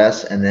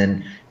success and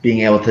then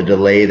being able to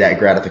delay that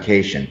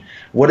gratification.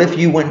 What if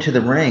you went to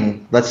the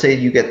ring? Let's say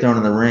you get thrown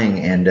in the ring,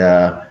 and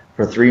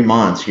for 3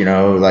 months,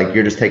 like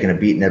you're just taking a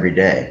beating every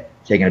day.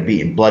 Taking a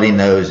beating, bloody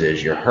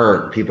noses, you're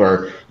hurt,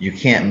 you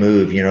can't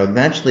move.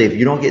 Eventually, if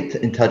you don't get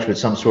in touch with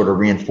some sort of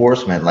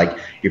reinforcement, like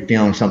you're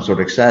feeling some sort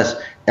of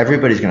success,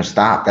 everybody's going to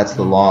stop. That's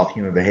the law of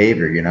human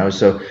behavior,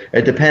 So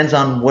it depends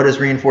on what is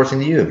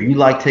reinforcing to you. If you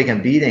like taking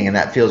a beating and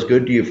that feels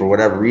good to you for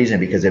whatever reason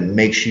because it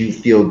makes you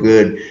feel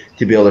good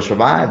to be able to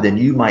survive, then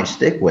you might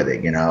stick with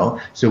it,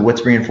 So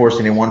what's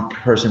reinforcing in one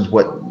person's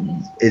what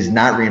is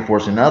not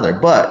reinforcing another.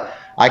 But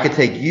I could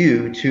take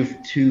you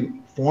to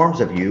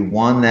forms of you,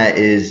 one that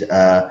is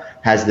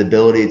has the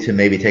ability to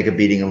maybe take a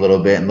beating a little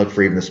bit and look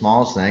for even the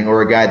smallest thing,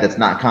 or a guy that's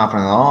not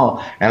confident at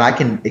all, and I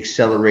can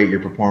accelerate your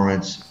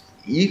performance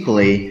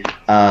equally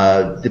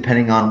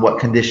depending on what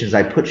conditions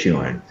I put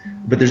you in.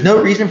 But there's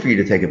no reason for you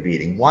to take a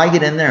beating. Why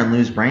get in there and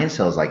lose brain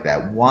cells like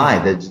that? Why?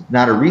 That's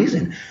not a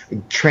reason.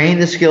 Train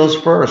the skills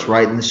first,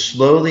 right? And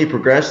slowly,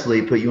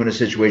 progressively put you in a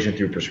situation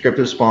through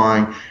prescriptive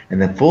sparring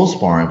and then full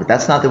sparring. But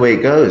that's not the way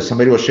it goes.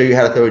 Somebody will show you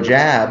how to throw a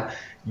jab.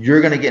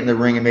 You're going to get in the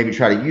ring and maybe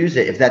try to use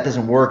it. If that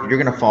doesn't work,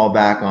 you're going to fall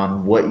back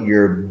on what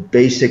your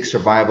basic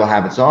survival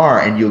habits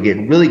are, and you'll get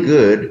really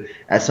good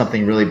at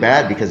something really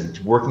bad because it's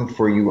working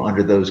for you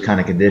under those kind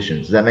of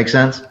conditions. Does that make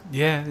sense?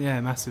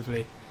 Yeah,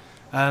 massively.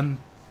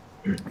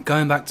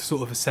 Going back to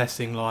sort of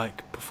assessing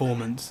like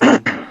performance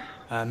and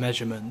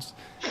measurements,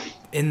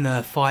 in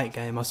the fight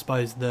game, I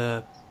suppose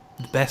the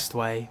best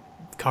way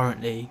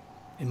currently,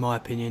 in my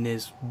opinion,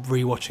 is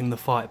rewatching the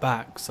fight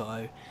back.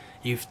 So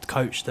you've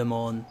coached them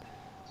on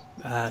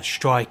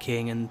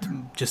striking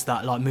and just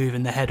that, like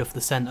moving the head off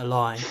the center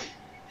line,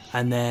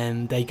 and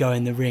then they go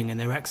in the ring and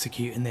they're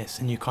executing this,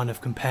 and you kind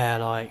of compare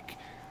like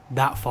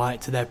that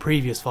fight to their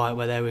previous fight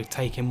where they were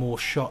taking more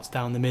shots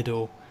down the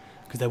middle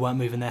because they weren't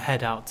moving their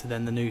head out, to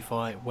then the new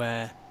fight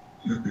where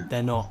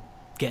they're not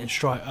getting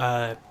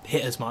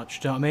hit as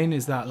much. Do you know what I mean?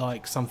 Is that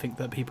like something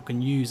that people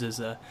can use as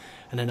an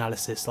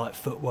analysis, like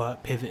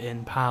footwork,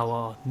 pivoting,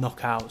 power,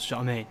 knockouts? Do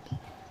you know what I mean?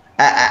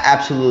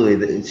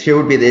 Absolutely. Here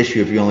would be the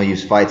issue if you only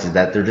use fights, is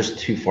that they're just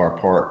too far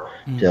apart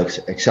to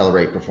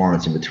accelerate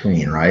performance in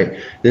between, right?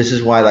 This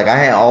is why, like,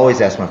 I always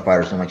ask my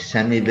fighters, I'm like,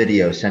 send me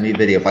video.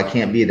 If I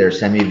can't be there,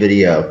 send me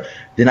video.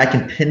 Then I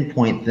can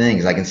pinpoint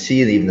things. I can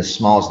see even the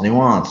smallest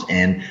nuance,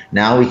 and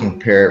now we can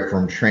compare it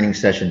from training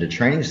session to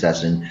training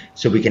session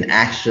so we can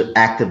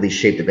actively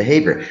shape the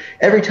behavior.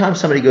 Every time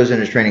somebody goes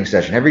into a training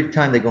session, every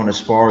time they go into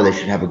spar, they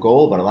should have a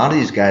goal, but a lot of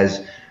these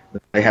guys,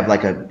 they have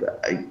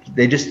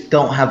they just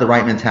don't have the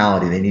right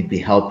mentality. They need to be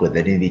helped with.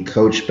 They need to be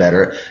coached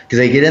better because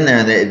they get in there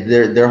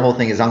and their whole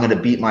thing is, I'm going to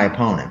beat my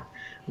opponent.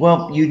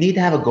 Well, you need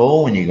to have a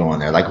goal when you go in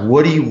there. Like,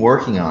 what are you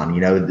working on?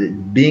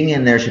 Being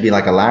in there should be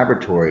like a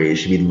laboratory. You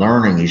should be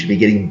learning. You should be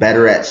getting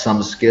better at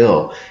some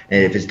skill.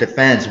 And if it's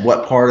defense,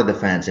 what part of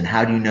defense, and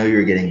how do you know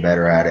you're getting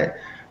better at it?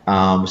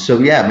 So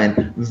yeah,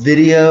 man,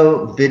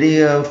 video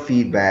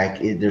feedback,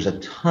 there's a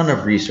ton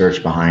of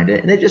research behind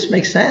it, and it just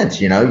makes sense.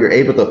 You're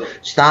able to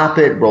stop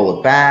it, roll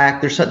it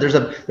back. There's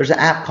an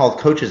app called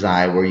Coach's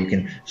Eye where you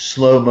can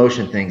slow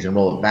motion things and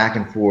roll it back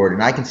and forward,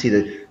 and I can see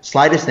the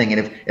slightest thing.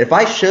 And if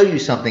I show you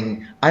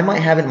something, I might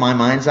have it in my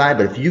mind's eye,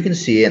 but if you can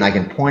see it and I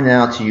can point it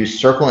out to you,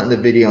 circle it in the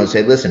video and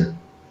say, listen,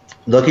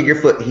 look at your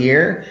foot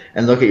here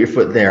and look at your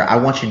foot there. I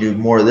want you to do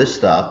more of this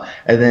stuff.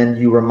 And then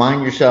you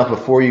remind yourself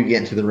before you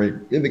get into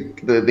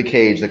the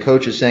cage, the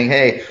coach is saying,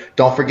 hey,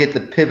 don't forget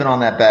to pivot on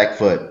that back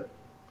foot.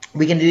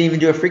 We can even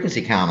do a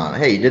frequency count on it.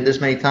 Hey, you did this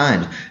many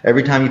times.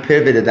 Every time you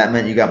pivoted, that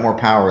meant you got more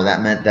power.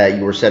 That meant that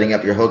you were setting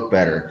up your hook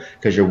better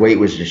because your weight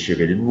was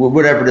distributed.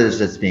 Whatever it is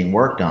that's being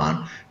worked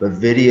on. But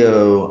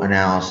video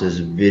analysis,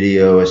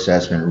 video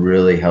assessment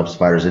really helps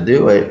fighters to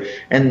do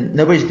it. And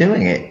nobody's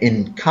doing it.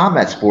 In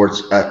combat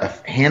sports, a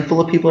handful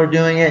of people are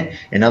doing it.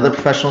 In other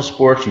professional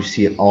sports, you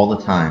see it all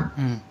the time.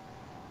 Mm.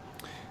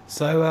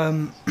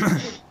 So,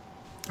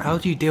 how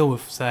do you deal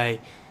with, say,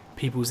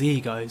 people's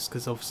egos?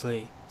 Because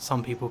obviously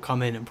some people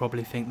come in and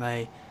probably think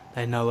they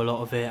know a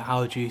lot of it.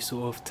 How do you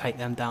sort of take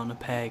them down a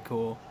peg?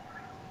 Or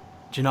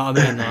do you know what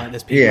I mean? Like,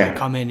 there's people that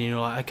come in and you're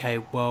like,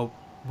 okay, well,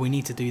 we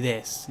need to do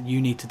this.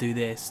 You need to do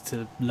this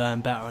to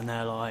learn better. And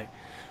they're like,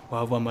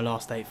 well, I've won my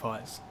last 8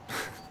 fights.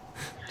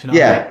 Do you know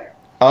what I mean?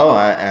 Oh,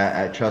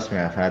 I trust me,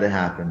 I've had it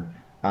happen.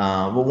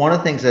 Well, one of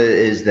the things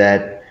is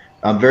that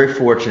I'm very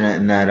fortunate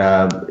in that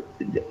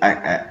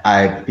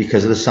I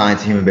because of the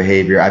science of human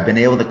behavior, I've been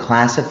able to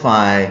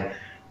classify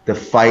the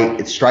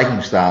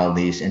striking style at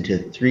least into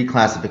 3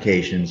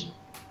 classifications,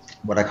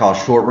 what I call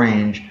short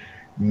range,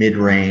 mid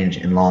range,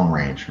 and long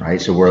range,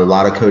 right? So where a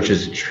lot of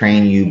coaches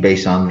train you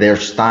based on their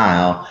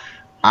style,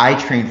 I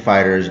train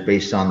fighters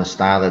based on the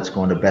style that's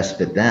going to best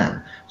fit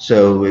them.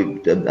 So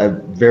a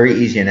very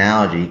easy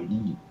analogy.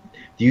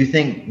 Do you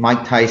think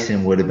Mike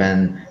Tyson would have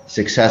been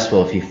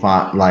successful if he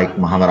fought like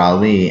Muhammad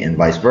Ali and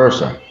vice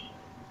versa?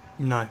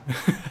 No.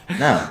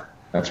 No.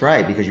 That's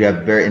right, because you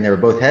have and they were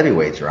both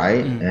heavyweights,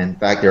 right? And in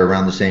fact, they're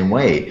around the same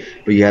weight,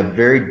 but you have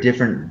very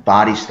different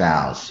body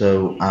styles.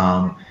 So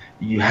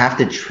you have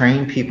to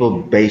train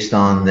people based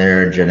on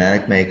their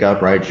genetic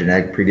makeup, right?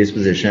 Genetic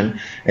predisposition.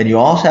 And you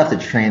also have to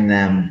train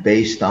them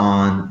based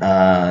on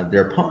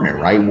their opponent,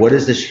 right? What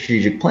is the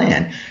strategic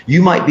plan?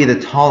 You might be the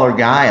taller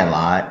guy a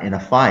lot in a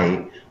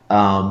fight,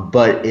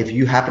 but if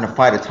you happen to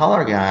fight a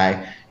taller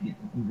guy,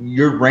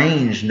 your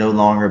range no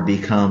longer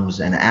becomes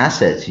an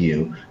asset to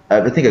you.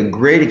 I think a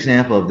great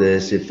example of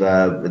this,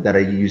 that I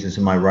use in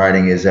some of my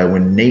writing, is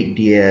when Nate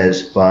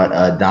Diaz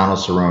fought Donald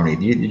Cerrone.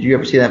 Did you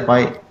ever see that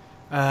fight?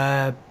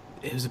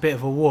 It was a bit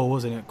of a war,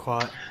 wasn't it?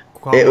 Quite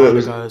a while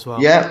ago as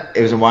well. Yeah,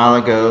 it was a while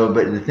ago.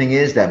 But the thing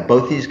is that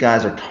both these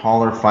guys are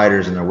taller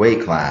fighters in their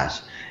weight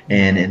class.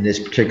 And in this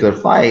particular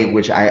fight,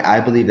 which I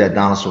believe that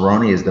Donald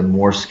Cerrone is the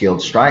more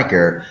skilled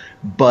striker,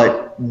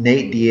 but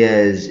Nate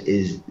Diaz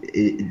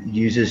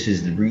uses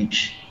his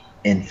reach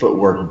and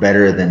footwork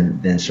better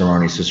than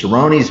Cerrone. So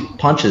Cerrone's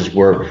punches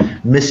were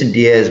missing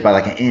Diaz by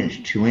like an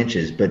inch, 2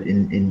 inches. But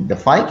in the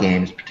fight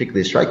games,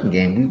 particularly the striking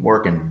game, we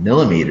work in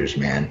millimeters,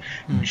 man,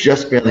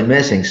 just barely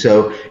missing.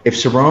 So if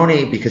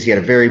Cerrone, because he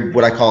had a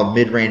what I call a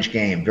mid-range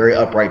game, very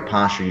upright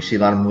posture, you see a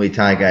lot of Muay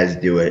Thai guys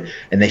do it,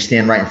 and they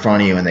stand right in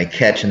front of you and they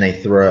catch and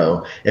they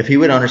throw. If he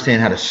would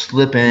understand how to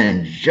slip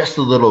in just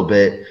a little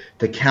bit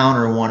to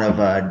counter one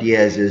of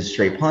Diaz's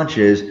straight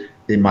punches,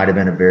 it might have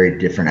been a very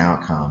different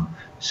outcome.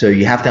 So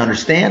you have to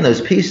understand those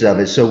pieces of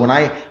it. So when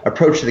I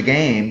approach the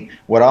game,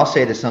 what I'll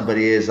say to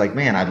somebody is like,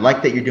 man, I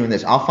like that you're doing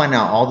this. I'll find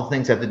out all the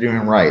things that they're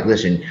doing right.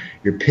 Listen,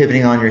 you're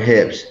pivoting on your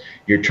hips.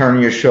 You're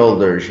turning your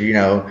shoulders.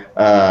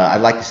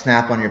 I'd like to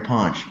snap on your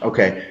punch.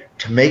 Okay.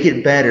 To make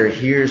it better,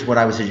 here's what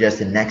I would suggest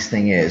the next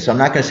thing is. So I'm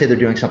not going to say they're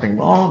doing something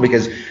wrong,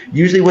 because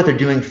usually what they're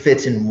doing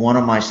fits in one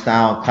of my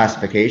style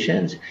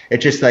classifications.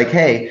 It's just like,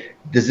 hey,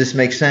 does this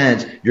make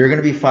sense? You're going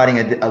to be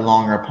fighting a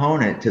longer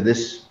opponent in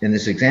this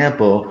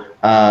example.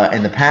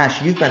 In the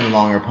past, you've been the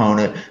longer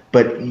opponent,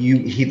 but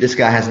this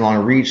guy has a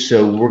longer reach,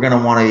 so we're going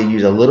to want to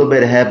use a little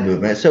bit of head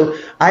movement. So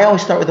I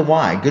always start with the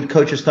why. Good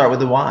coaches start with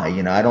the why.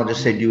 I don't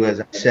just say do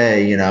as I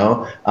say.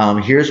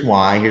 Here's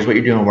why. Here's what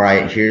you're doing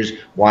right. Here's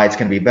why it's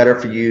going to be better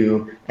for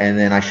you, and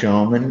then I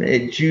show them, and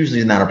it's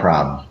usually not a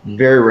problem.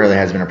 Very rarely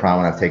has been a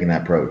problem when I've taken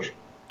that approach.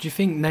 Do you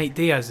think Nate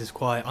Diaz is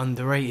quite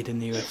underrated in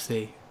the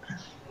UFC?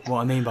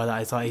 What I mean by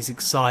that is, like, he's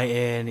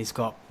exciting, he's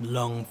got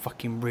long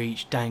fucking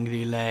reach,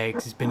 dangly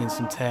legs, he's been in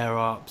some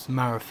tear-ups,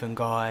 marathon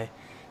guy,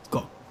 he's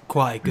got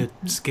quite a good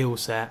skill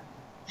set.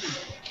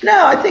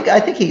 No, I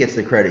think he gets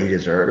the credit he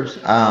deserves.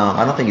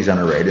 I don't think he's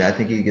underrated. I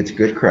think he gets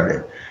good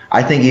credit.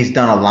 I think he's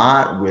done a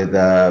lot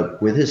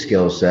with his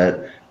skill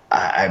set.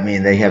 I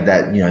mean, they have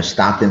that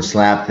stop and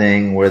slap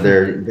thing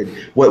where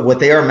what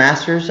they are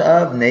masters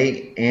of,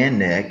 Nate and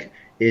Nick,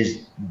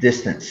 is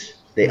distance.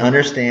 They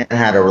understand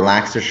how to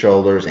relax their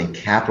shoulders and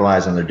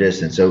capitalize on their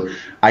distance. So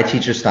I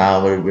teach a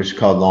style which is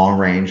called long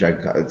range.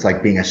 It's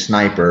like being a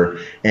sniper,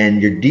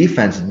 and your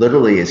defense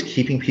literally is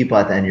keeping people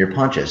at the end of your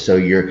punches. So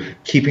you're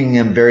keeping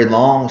them very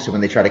long, so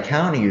when they try to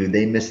counter you,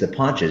 they miss the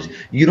punches.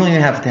 You don't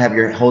even have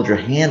to hold your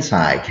hands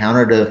high.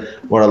 Counter to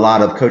what a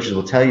lot of coaches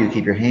will tell you,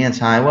 keep your hands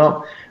high.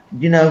 Well,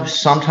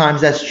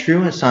 sometimes that's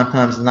true and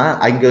sometimes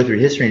not. I can go through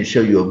history and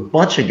show you a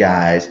bunch of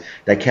guys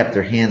that kept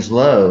their hands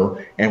low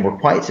and were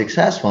quite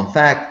successful. In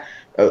fact,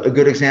 a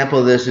good example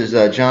of this is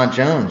John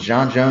Jones.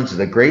 John Jones is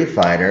a great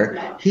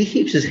fighter. He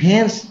keeps his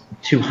hands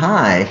too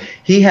high.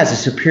 He has a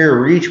superior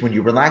reach. When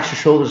you relax your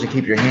shoulders and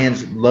keep your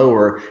hands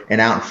lower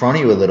and out in front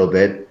of you a little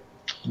bit,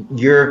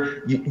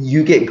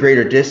 you get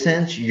greater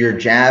distance. Your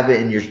jab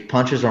and your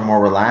punches are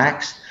more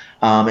relaxed.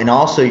 And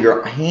also,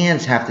 your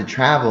hands have to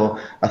travel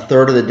a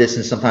third of the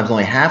distance, sometimes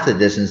only half the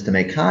distance, to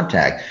make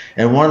contact.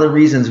 And one of the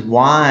reasons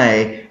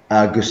why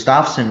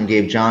Gustafsson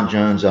gave John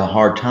Jones a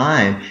hard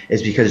time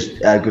is because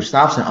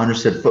Gustafsson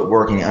understood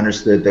footwork and he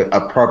understood the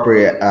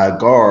appropriate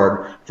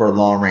guard for a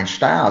long range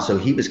style. So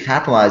he was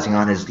capitalizing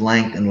on his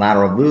length and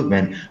lateral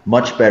movement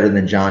much better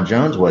than John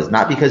Jones was.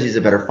 Not because he's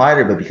a better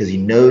fighter, but because he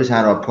knows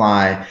how to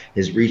apply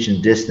his reach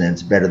and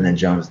distance better than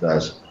Jones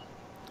does.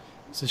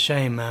 It's a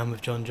shame, man,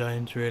 with John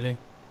Jones, really.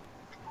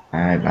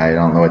 I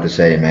don't know what to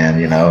say,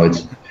 man.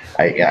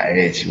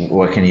 It's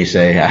what can you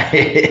say?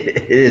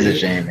 It is a It,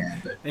 shame,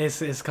 man.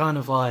 it's kind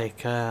of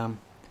like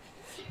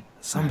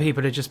some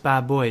people are just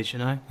bad boys, you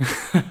know.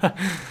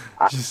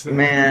 Just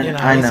Man,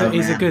 I know,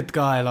 he's a man. good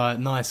guy, like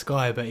nice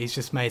guy, but he's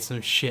just made some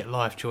shit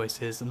life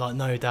choices. And like,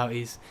 no doubt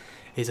he's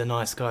a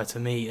nice guy to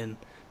meet and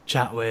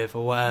chat with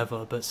or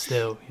whatever. But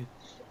still,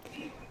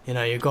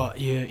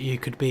 you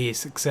could be a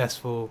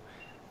successful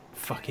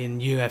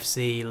fucking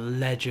UFC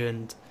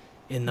legend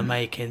in the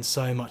making,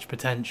 so much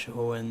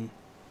potential, and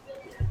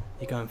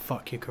you go and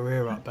fuck your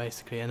career up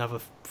basically. Another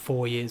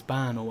 4 years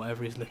ban or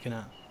whatever he's looking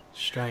at. Well,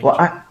 Strange.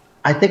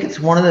 I think it's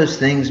one of those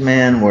things,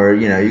 man, where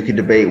you could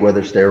debate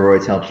whether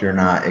steroids helps you or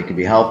not. It could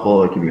be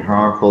helpful, it could be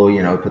harmful.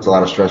 It puts a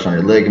lot of stress on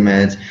your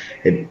ligaments.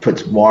 It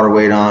puts water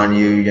weight on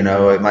you.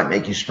 It might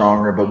make you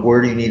stronger, but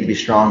where do you need to be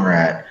stronger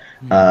at?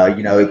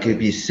 Mm. It could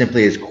be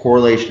simply as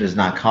correlation is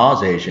not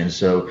causation.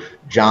 So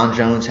John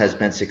Jones has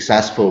been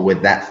successful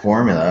with that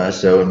formula.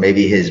 So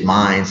maybe his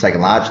mind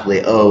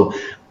psychologically, oh,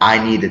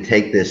 I need to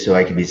take this so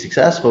I can be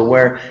successful.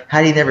 Where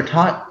had he never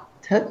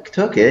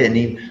took it and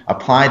he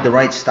applied the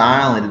right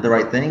style and did the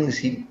right things,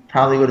 he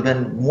probably would have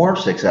been more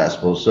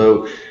successful.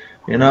 So,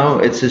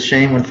 it's a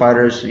shame when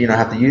fighters,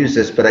 have to use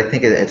this, but I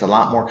think it's a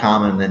lot more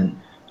common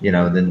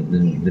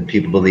than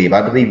people believe.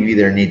 I believe you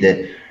either need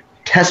to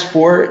test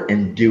for it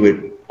and do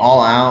it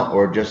all out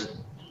or just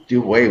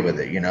do away with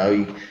it.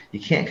 You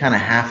can't kind of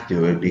have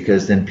to it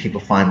because then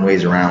people find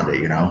ways around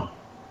it.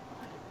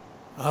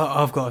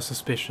 I've got a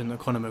suspicion that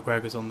Conor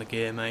McGregor's on the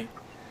gear, mate.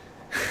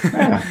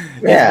 Yeah.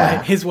 his weight,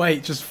 Yeah. his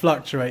weight just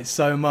fluctuates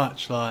so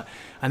much, like,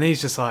 and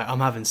he's just like, I'm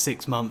having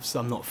 6 months,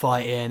 I'm not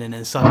fighting, and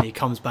then suddenly he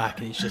comes back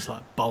and he's just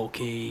like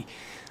bulky,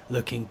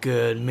 looking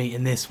good,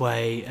 meeting this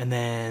way, and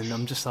then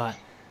I'm just like,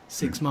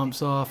 6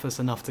 months off, that's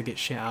enough to get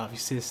shit out of your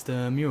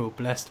system. You're all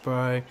blessed,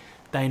 bro.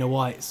 Dana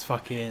White's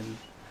fucking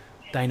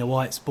Dana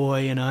White's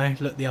boy,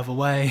 look the other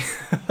way.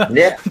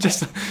 Yeah.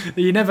 Just,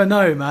 you never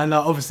know, man.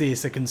 Like, obviously,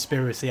 it's a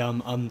conspiracy.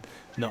 I'm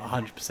not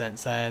 100%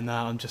 saying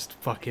that. I'm just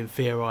fucking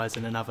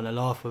theorising and having a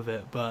laugh with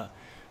it. But at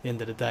the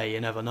end of the day,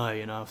 you never know.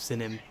 I've seen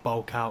him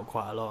bulk out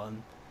quite a lot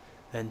and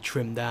then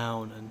trim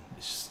down. And,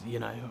 it's,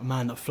 a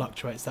man that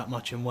fluctuates that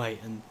much in weight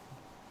and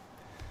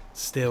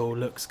still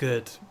looks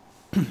good.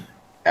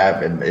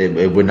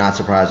 It would not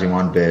surprise me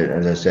one bit.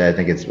 As I said, I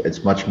think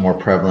it's much more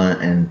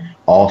prevalent in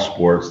all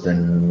sports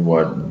than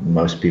what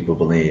most people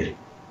believe.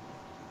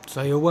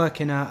 So you're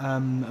working at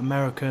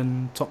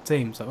American top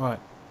teams, is that right?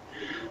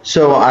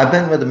 So I've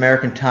been with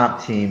American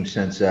Top Team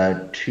since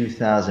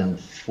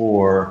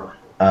 2004,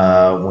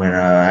 when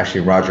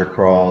actually Roger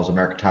Crawl's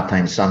American Top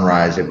Team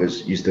Sunrise. It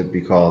was used to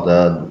be called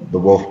the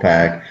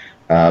Wolfpack,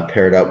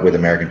 paired up with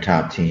American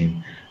Top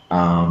Team.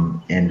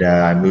 And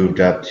I moved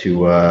up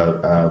to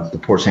the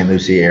Port St.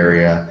 Lucie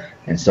area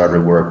and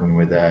started working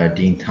with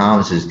Dean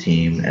Thomas's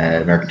team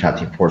at American Top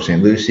Team Port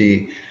St.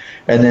 Lucie.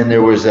 And then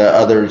there was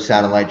other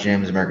satellite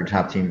gyms, American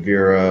Top Team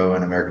Vero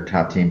and American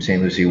Top Team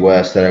St. Lucie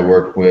West that I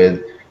worked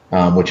with,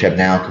 which have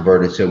now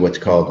converted to what's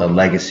called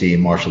Legacy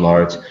Martial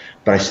Arts.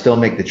 But I still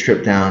make the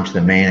trip down to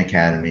the main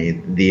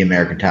academy, the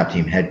American Top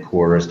Team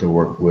headquarters, to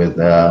work with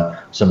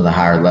some of the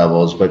higher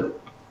levels. But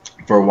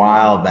for a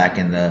while back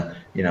in the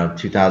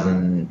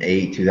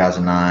 2008,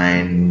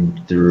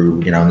 2009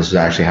 through, and this is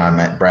actually how I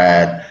met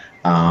Brad.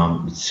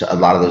 So a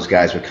lot of those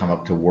guys would come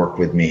up to work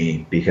with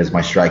me because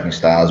my striking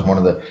style is one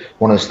of the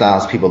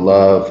styles people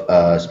love,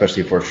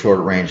 especially for a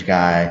short range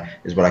guy,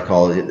 is what I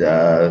call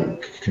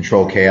it,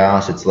 control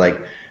chaos. It's like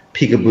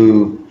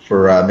peekaboo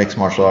for mixed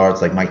martial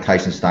arts, like Mike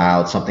Tyson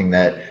style. It's something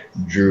that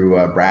drew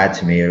Brad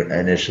to me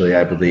initially,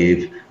 I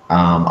believe.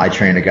 I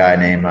trained a guy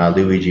named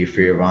Luigi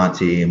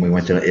Fioravanti, and we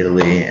went to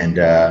Italy, and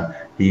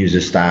he used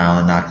his style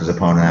and knocked his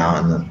opponent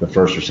out in the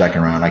first or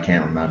second round. I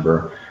can't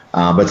remember.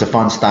 But it's a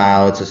fun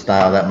style. It's a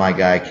style that my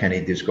guy Kenny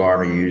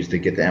Dusgarner used to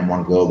get the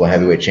M1 Global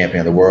Heavyweight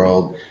Champion of the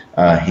World.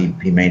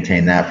 He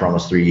maintained that for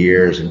almost 3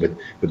 years, and with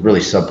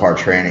really subpar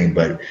training,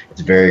 but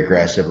it's very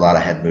aggressive, a lot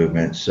of head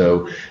movement.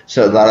 So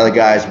a lot of the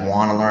guys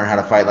want to learn how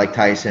to fight like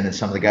Tyson, and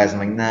some of the guys I'm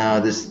like, no,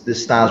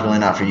 this style's really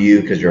not for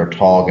you because you're a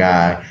tall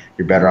guy.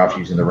 You're better off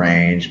using the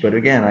range. But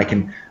again,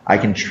 I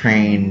can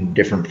train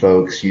different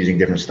folks using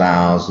different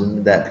styles,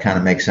 and that kind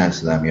of makes sense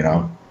to them.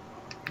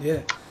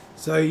 Yeah.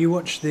 So you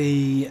watched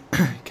the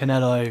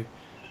Canelo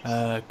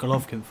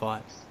Golovkin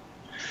fight.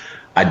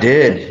 I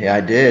did. Yeah,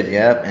 I did.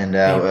 Yep. And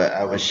Pe-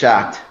 I was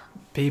shocked.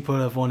 People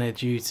have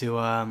wanted you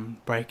to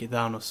break it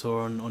down. I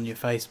saw on your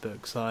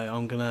Facebook. So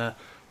I'm gonna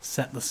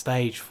set the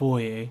stage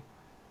for you.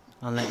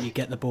 and let you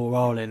get the ball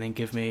rolling and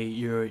give me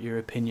your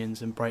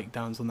opinions and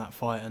breakdowns on that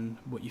fight and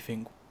what you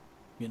think,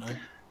 you know,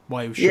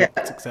 why he was Yeah,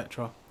 shooked,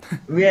 etc.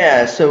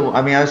 yeah. So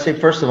I mean, I would say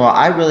first of all,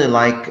 I really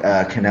like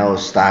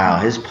Canelo's style.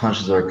 His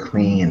punches are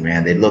clean,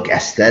 man. They look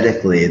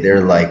aesthetically, they're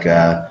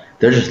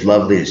just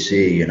lovely to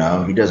see. You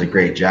know, he does a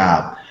great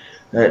job.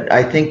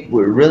 I think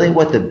really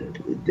what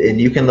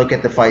and you can look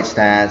at the fight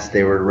stats,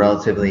 they were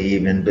relatively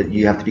even, but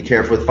you have to be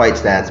careful with fight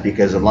stats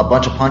because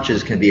bunch of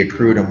punches can be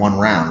accrued in one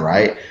round,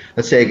 right?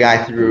 Let's say a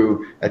guy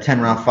threw a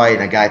 10-round fight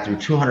and a guy threw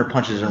 200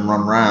 punches in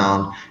one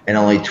round and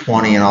only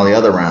 20 in all the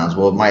other rounds.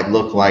 Well, it might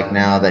look like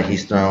now that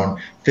he's thrown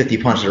 50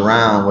 punches a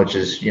round, which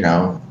is, you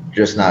know,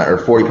 just not, or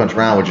 40 punches a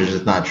round, which is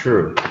just not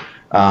true.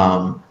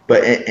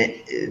 But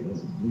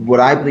what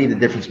I believe the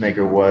difference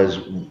maker was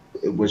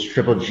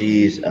Triple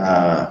G's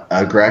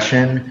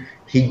aggression.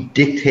 He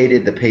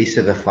dictated the pace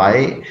of the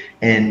fight,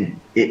 and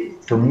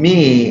for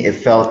me, it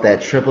felt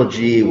that Triple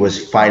G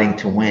was fighting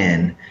to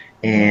win,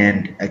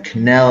 and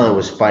Canelo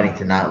was fighting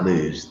to not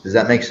lose. Does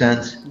that make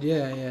sense?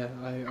 Yeah,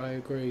 I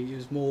agree. He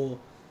was more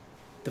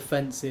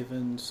defensive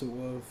and sort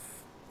of,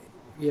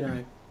 you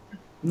know,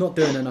 not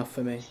doing enough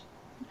for me.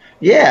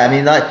 Yeah, I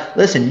mean, like,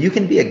 listen, you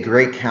can be a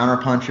great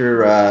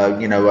counterpuncher.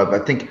 You know, I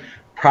think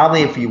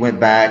probably if you went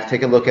back,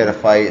 take a look at a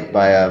fight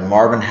by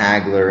Marvin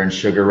Hagler and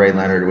Sugar Ray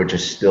Leonard, which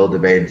is still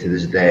debated to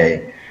this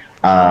day.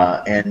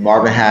 And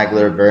Marvin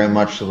Hagler, very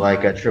much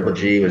like a Triple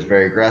G, was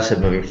very aggressive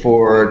moving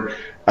forward.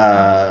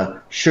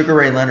 Sugar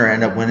Ray Leonard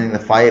ended up winning the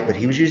fight, but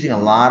he was using a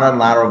lot of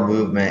lateral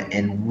movement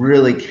and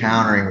really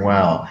countering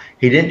well.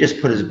 He didn't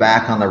just put his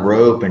back on the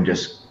rope and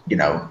just, you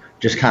know,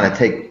 just kind of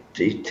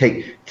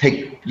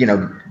you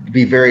know,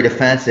 be very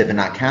defensive and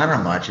not counter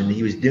much. And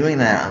he was doing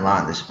that a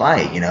lot in this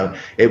fight. You know,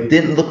 it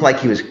didn't look like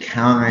he was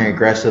countering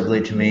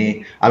aggressively to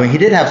me. I mean, he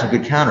did have some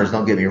good counters,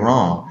 don't get me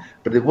wrong,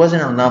 but it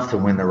wasn't enough to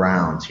win the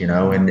rounds, you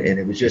know, and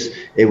it was just,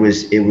 it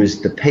was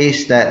the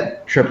pace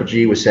that Triple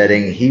G was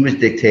setting. He was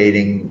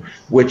dictating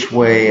which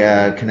way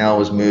Canelo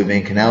was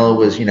moving. Canelo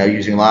was, you know,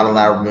 using a lot of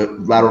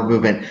lateral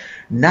movement,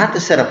 not to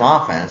set up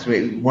offense. I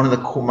mean, one of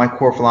my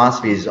core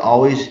philosophies is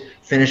always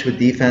finish with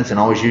defense and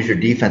always use your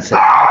defense to set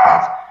up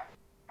offense.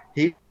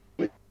 He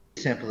was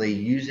simply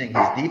using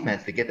his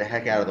defense to get the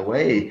heck out of the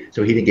way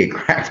so he didn't get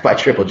cracked by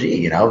Triple G,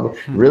 you know,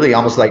 really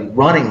almost like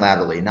running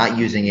laterally, not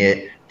using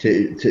it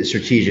to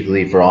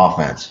strategically for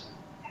offense.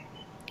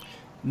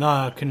 No,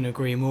 I couldn't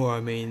agree more. I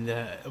mean,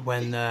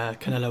 when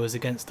Canelo was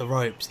against the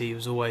ropes, he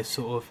was always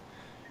sort of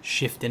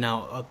shifting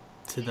out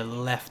to the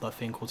left, I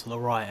think, or to the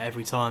right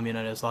every time. You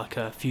know, there's like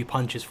a few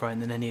punches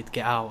thrown, and then he'd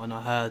get out. And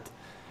I heard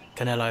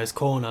Canelo's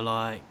corner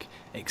like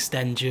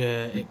extend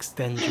your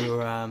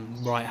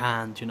right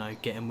hand. You know,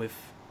 get him with,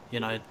 you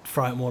know,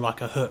 throw it more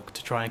like a hook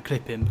to try and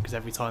clip him because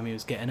every time he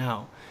was getting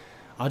out,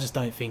 I just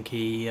don't think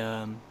he.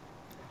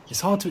 It's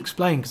hard to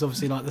explain because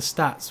obviously, like, the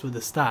stats were the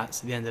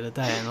stats at the end of the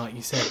day, and like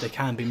you said, they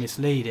can be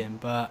misleading.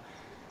 But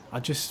I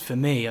just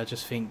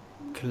think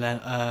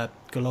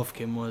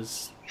Golovkin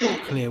was a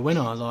clear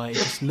winner. Like,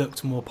 he just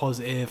looked more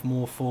positive,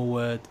 more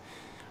forward,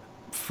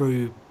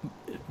 threw,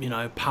 you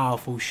know,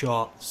 powerful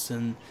shots,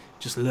 and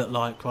just looked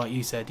like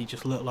you said, he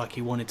just looked like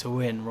he wanted to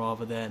win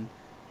rather than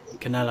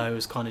Canelo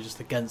was kind of just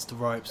against the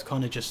ropes,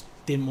 kind of just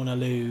didn't want to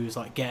lose,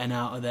 like getting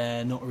out of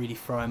there, not really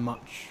throwing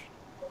much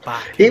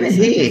back.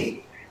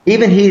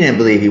 Even he didn't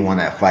believe he won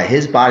that fight.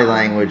 His body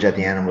language at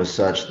the end was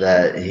such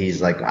that he's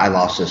like, I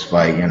lost this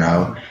fight, you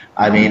know?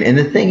 I mean, and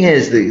the thing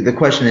is, the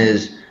question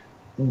is,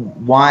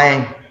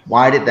 why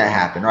did that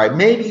happen? Right?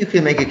 Maybe you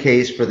can make a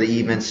case for the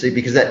even,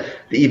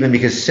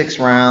 because 6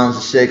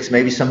 rounds, 6,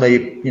 maybe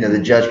somebody, you know,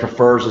 the judge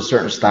prefers a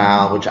certain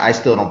style, which I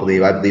still don't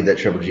believe. I believe that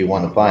Triple G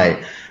won the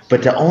fight.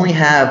 But to only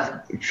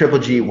have Triple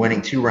G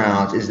winning 2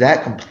 rounds, is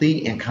that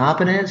complete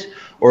incompetence?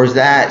 Or is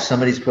that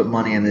somebody's put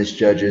money in this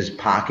judge's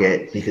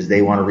pocket because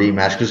they want a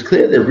rematch? Because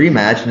clearly the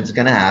rematch, and it's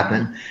going to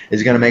happen,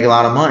 is going to make a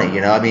lot of money. You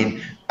know, I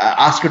mean,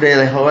 Oscar De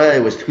La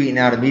Hoya was tweeting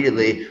out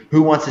immediately,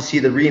 "Who wants to see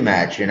the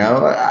rematch?" You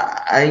know,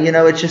 you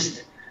know, it's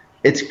just,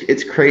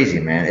 it's crazy,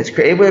 man. It's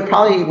crazy. It would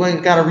probably would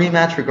have got a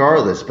rematch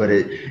regardless. But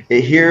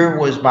it here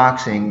was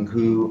boxing,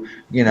 who,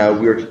 you know,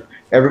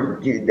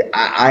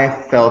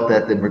 I felt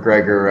that the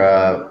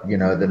McGregor,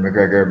 the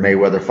McGregor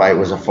Mayweather fight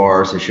was a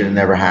farce. It should have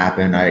never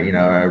happened.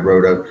 I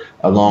wrote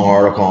a long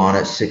article on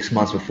it 6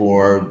 months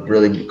before,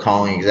 really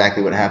calling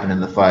exactly what happened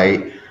in the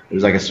fight. It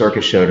was like a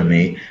circus show to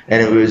me,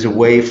 and it was a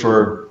way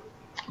for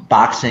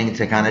boxing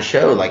to kind of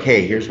show, like,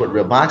 hey, here's what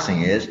real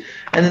boxing is.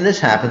 And then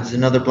this happens,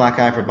 another black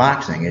eye for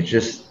boxing. It's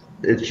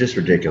just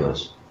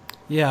ridiculous.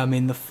 Yeah, I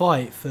mean, the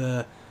fight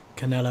for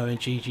Canelo and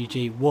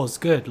GGG was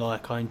good.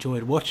 Like, I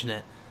enjoyed watching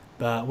it.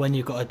 But when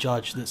you've got a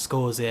judge that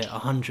scores it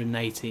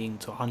 118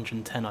 to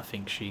 110, I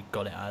think she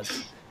got it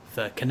as,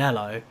 for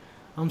Canelo,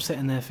 I'm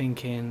sitting there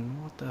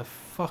thinking, what the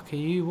fuck are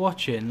you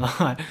watching?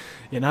 Like,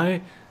 you know,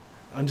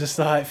 I'm just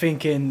like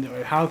thinking,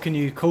 how can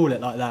you call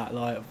it like that?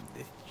 Like,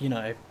 you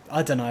know,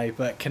 I don't know,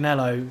 but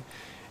Canelo,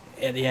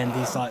 at the end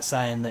he's like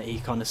saying that he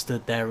kind of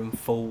stood there and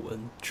fought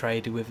and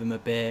traded with him a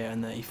bit,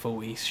 and that he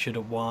thought he should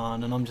have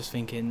won. And I'm just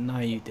thinking, no,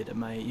 you didn't,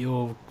 mate.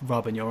 You're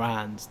rubbing your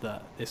hands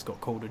that this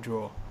got called a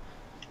draw.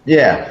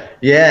 Yeah,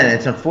 yeah, and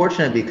it's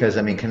unfortunate because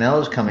I mean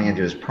Canelo's coming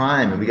into his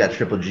prime, and we got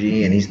Triple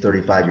G, and he's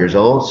 35 years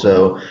old.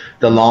 So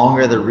the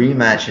longer the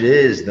rematch it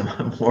is,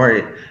 the more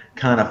it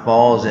kind of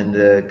falls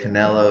into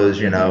Canelo's,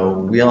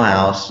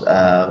 wheelhouse.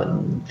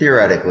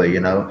 Theoretically,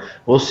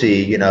 we'll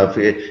see.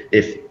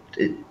 If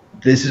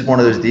this is one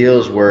of those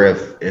deals where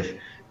if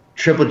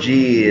Triple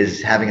G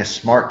is having a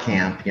smart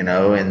camp,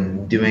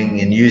 and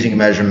doing and using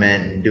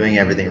measurement and doing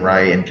everything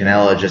right, and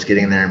Canelo just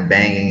getting there and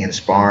banging and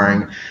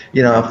sparring,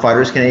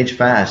 fighters can age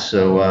fast.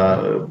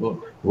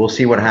 So we'll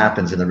see what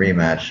happens in the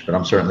rematch, but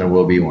I'm certain there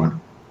will be one.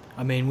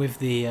 I mean, with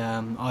the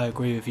I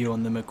agree with you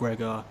on the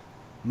McGregor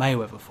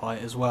Mayweather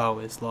fight as well.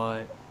 It's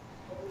like,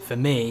 for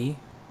me,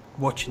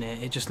 watching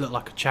it just looked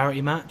like a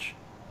charity match.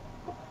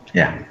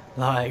 Yeah.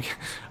 Like,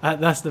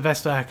 that's the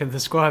best way I can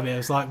describe it. It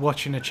was like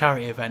watching a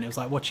charity event. It was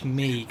like watching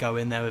me go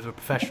in there with a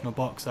professional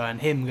boxer and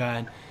him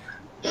going,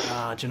 do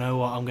you know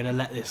what, I'm going to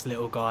let this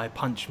little guy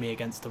punch me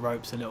against the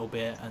ropes a little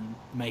bit and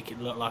make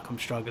it look like I'm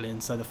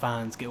struggling so the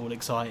fans get all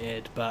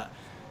excited, but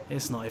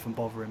it's not even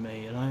bothering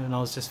me, And I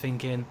was just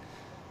thinking,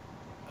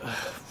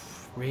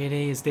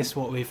 really, is this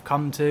what we've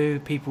come to?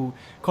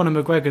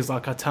 Conor McGregor's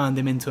like, I turned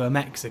him into a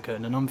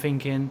Mexican, and I'm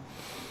thinking,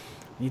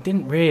 you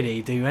didn't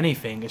really do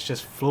anything. It's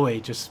just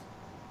Floyd just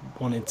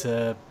wanted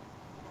to,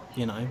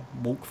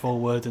 walk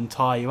forward and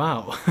tire you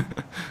out.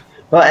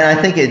 Well, and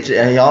I think he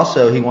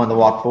wanted to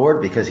walk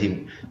forward because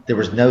there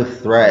was no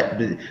threat.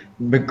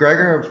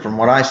 McGregor, from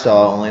what I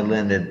saw, only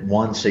landed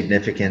one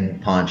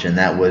significant punch, and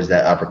that was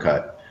that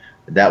uppercut.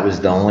 That was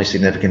the only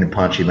significant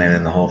punch he landed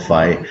in the whole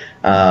fight.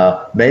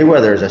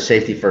 Mayweather is a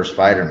safety first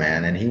fighter,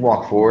 man, and he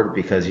walked forward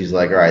because he's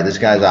like, all right, this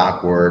guy's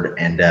awkward,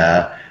 and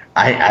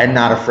I'm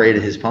not afraid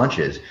of his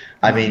punches.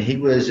 I mean, he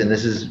was, and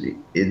this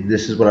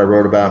is what I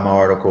wrote about in my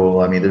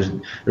article. I mean,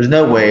 there's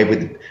no way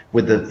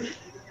with the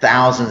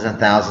thousands and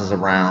thousands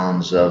of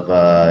rounds of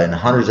and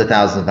hundreds of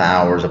thousands of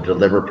hours of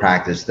deliberate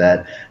practice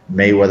that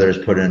Mayweather has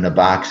put into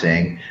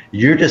boxing,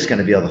 you're just going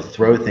to be able to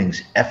throw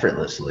things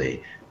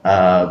effortlessly.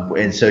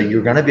 And so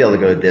you're going to be able to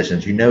go a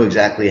distance. You know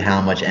exactly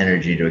how much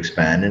energy to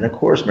expend. And, of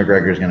course,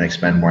 McGregor is going to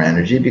expend more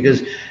energy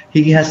because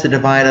he has to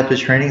divide up his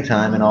training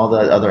time and all the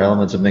other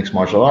elements of mixed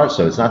martial arts.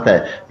 So it's not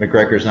that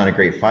McGregor is not a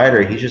great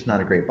fighter. He's just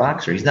not a great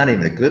boxer. He's not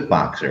even a good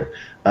boxer.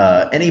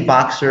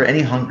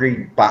 Any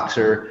hungry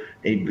boxer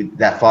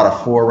that fought a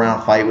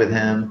 4-round fight with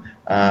him,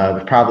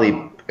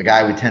 probably a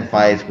guy with 10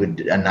 fights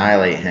would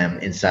annihilate him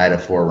inside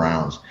of 4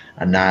 rounds.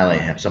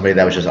 Annihilate him. Somebody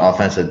that was just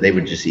offensive, they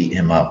would just eat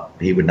him up.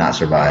 He would not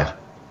survive.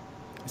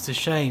 It's a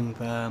shame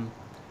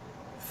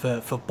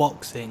for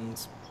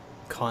boxing's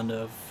kind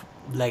of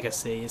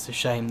legacy. It's a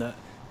shame that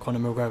Conor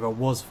McGregor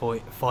was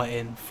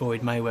fighting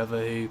Floyd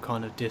Mayweather, who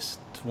kind of just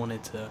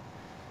wanted to,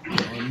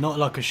 not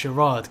like a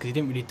charade because he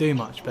didn't really do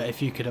much, but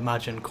if you could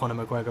imagine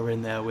Conor McGregor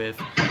in there with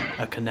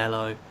a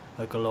Canelo,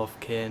 a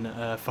Golovkin,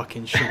 a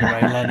fucking Sugar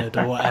Ray Leonard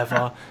or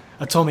whatever,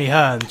 a Tommy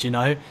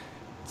Hearns,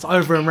 it's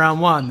over in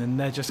round 1 and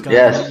they're just going,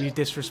 yes, you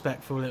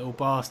disrespectful little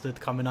bastard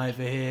coming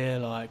over here,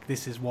 like,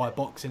 this is why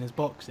boxing is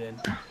boxing.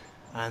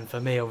 And for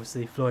me,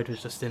 obviously, Floyd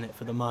was just in it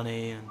for the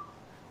money and,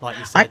 like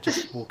you said,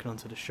 just walking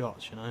onto the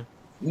shots,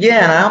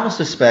 Yeah, and I almost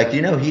suspect,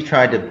 he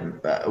tried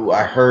to,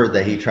 I heard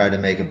that he tried to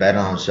make a bet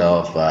on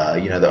himself,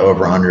 the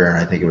over-under, and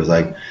I think it was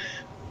like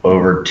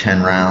over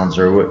 10 rounds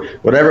or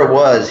whatever it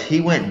was. He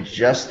went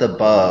just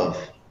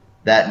above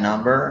that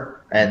number.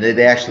 And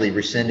they actually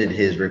rescinded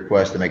his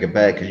request to make a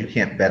bet because you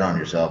can't bet on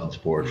yourself in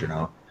sports,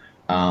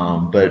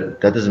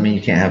 But that doesn't mean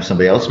you can't have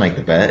somebody else make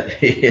the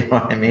bet. You know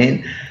what I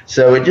mean?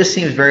 So it just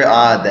seems very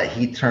odd that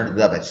he turned it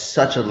up at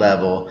such a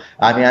level.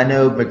 I mean, I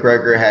know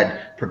McGregor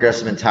had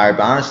progressively been tired,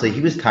 but honestly,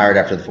 he was tired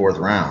after the 4th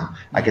round.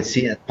 I could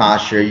see it in his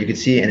posture. You could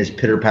see it in his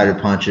pitter-patter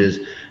punches.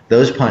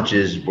 Those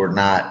punches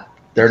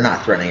they're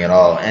not threatening at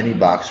all. Any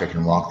boxer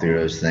can walk through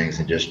those things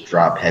and just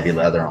drop heavy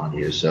leather on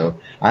you. So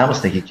I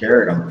almost think he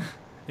carried them.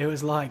 It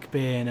was like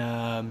being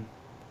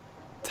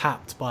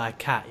tapped by a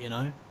cat,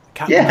 A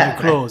cat with no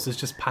claws is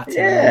just patting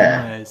your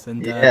nose.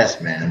 And,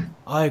 yes, man.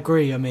 I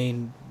agree. I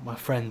mean, my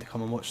friend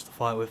come and watch the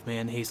fight with me,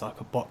 and he's like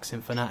a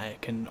boxing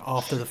fanatic. And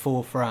after the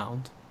 4th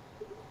round,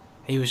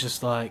 he was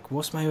just like,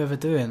 what's Mayweather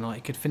doing? Like,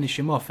 he could finish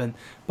him off. And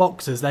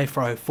boxers, they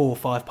throw 4 or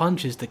 5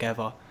 punches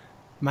together.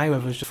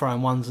 Mayweather was just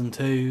throwing 1s and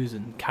 2s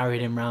and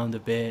carried him round a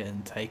bit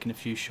and taking a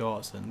few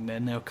shots, and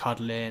then they were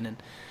cuddling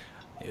and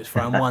it was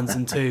throwing 1s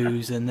and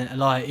 2s, and then,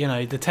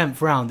 the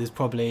 10th round is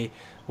probably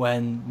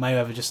when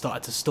Mayweather just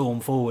started to storm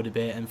forward a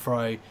bit and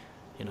throw,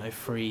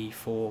 3,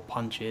 4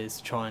 punches,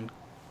 try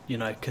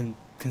and,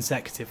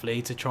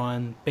 consecutively to try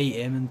and beat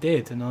him, and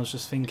did. And I was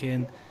just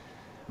thinking,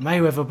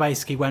 Mayweather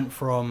basically went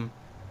from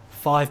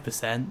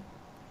 5%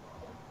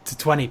 to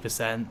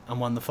 20% and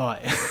won the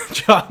fight. Do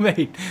you know what I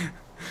mean?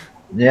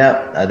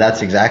 Yeah,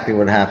 that's exactly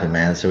what happened,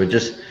 man. So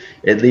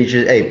it leads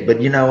you. Hey,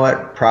 but you know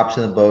what? Props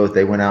to them both.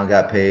 They went out and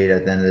got paid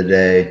at the end of the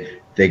day.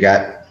 They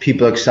got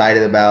people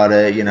excited about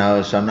it,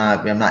 so I'm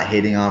not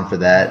hating on for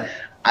No. that.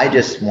 I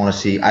just want to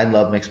see. I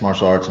love mixed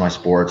martial arts in my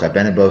sports. I've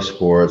been in both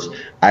sports.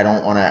 I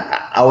don't want to.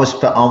 I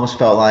almost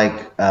felt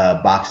like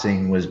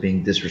boxing was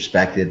being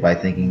disrespected by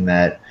thinking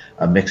that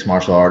a mixed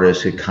martial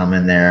artist could come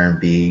in there and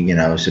be,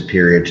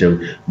 superior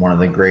to one of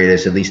the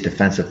greatest, at least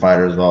defensive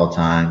fighters of all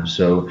time.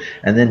 So,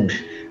 and then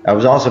I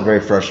was also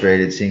very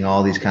frustrated seeing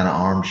all these kind of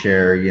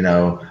armchair,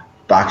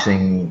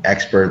 boxing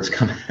experts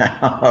come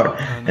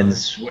out I and know.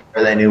 swear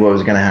they knew what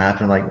was going to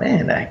happen. Like,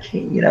 man, I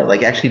can't,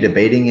 like actually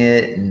debating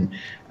it and,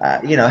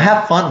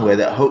 have fun with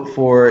it, hope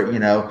for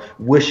it,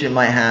 wish it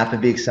might happen,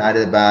 be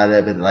excited about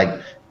it. But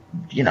like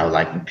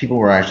people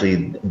were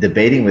actually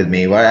debating with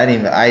me. Well,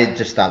 I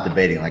just stopped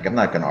debating. Like, I'm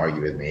not going to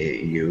argue with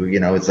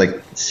it's like,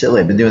 it's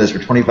silly. I've been doing this for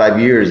 25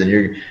 years and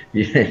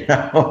you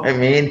know what I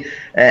mean?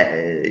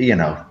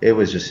 It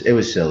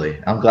was silly.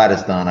 I'm glad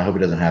it's done. I hope it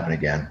doesn't happen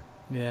again.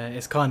 Yeah,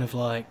 it's kind of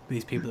like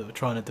these people that were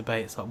trying to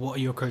debate. It's like, what are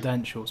your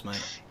credentials,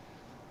 mate?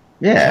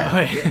 Do you know what Yeah.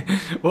 I Yeah. mean?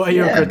 What are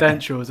your Yeah.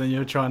 credentials? And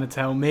you're trying to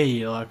tell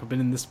me, like, I've been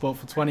in the sport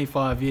for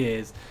 25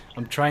 years,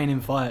 I'm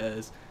training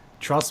fighters.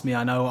 Trust me,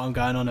 I know what I'm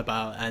going on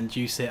about. And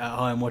you sit at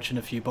home watching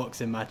a few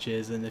boxing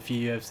matches and a few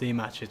UFC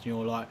matches, and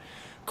you're like,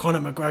 Conor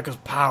McGregor's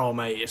power,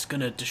 mate, it's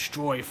going to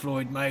destroy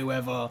Floyd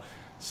Mayweather.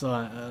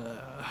 So,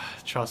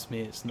 trust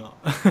me, it's not.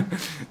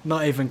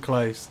 Not even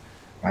close.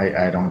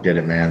 I don't get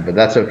it, man, but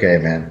that's okay,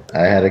 man.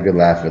 I had a good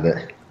laugh with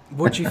it.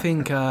 What do you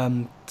think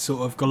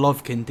sort of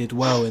Golovkin did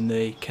well in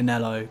the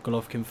Canelo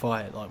Golovkin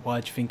fight? Like,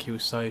 why do you think he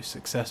was so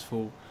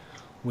successful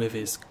with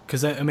his?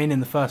 Because I mean,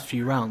 in the first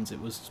few rounds, it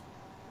was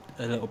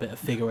a little bit of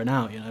figuring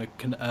out.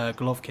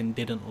 Golovkin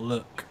didn't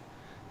look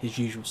his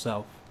usual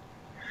self.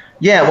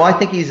 Yeah, well, I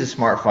think he's a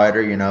smart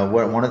fighter.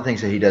 One of the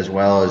things that he does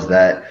well is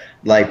that,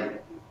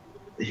 like,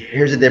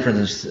 here's the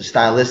difference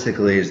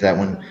stylistically is that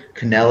when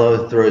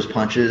Canelo throws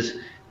punches,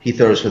 he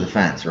throws for the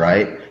fence,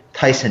 right?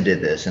 Tyson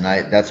did this, and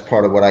that's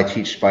part of what I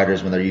teach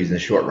fighters when they're using the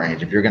short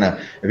range. If you're gonna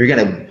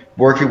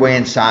work your way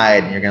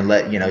inside and you're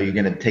gonna you're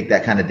gonna take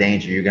that kind of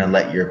danger, you're gonna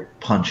let your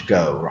punch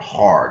go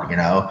hard.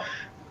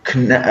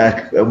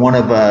 One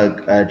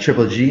of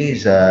Triple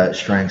G's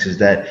strengths is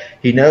that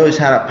he knows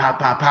how to pop,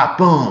 pop, pop,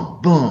 boom,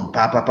 boom,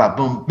 pop, pop, pop,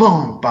 boom,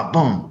 boom, pop,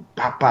 boom,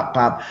 pop, pop,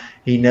 pop.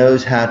 He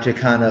knows how to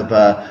kind of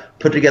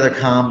put together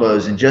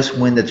combos and just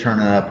when to turn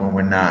it up and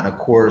when not. And of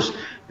course,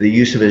 the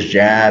use of his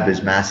jab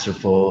is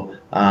masterful.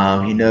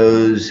 He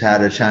knows how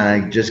to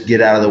kind of just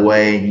get out of the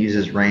way and use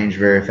his range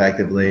very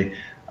effectively.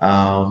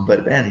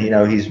 But man,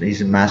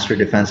 he's a master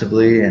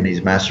defensively and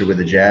he's mastered with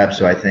the jab.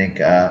 So I think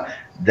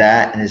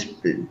that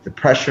and the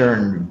pressure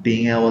and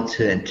being able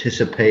to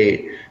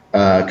anticipate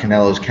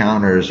Canelo's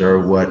counters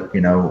are what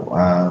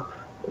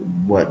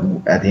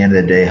at the end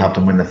of the day helped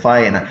him win the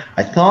fight. And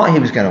I thought he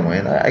was going to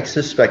win. I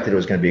suspected it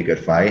was going to be a good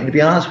fight. And to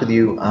be honest with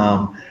you,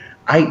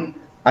 I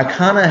I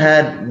kind of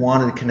had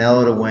wanted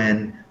Canelo to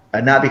win.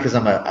 Not because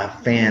I'm a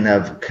fan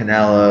of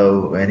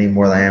Canelo any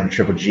more than I am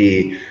Triple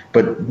G,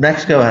 but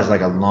Mexico has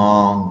like a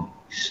long,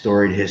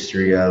 storied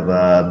history of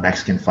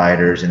Mexican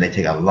fighters, and they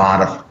take a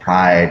lot of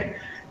pride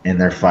in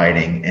their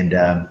fighting. And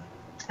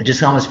it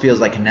just almost feels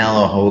like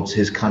Canelo holds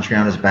his country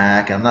on his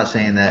back. I'm not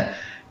saying that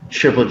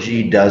Triple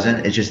G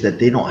doesn't. It's just that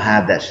they don't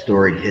have that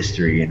storied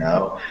history, you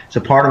know. So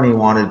part of me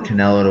wanted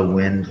Canelo to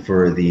win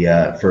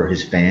for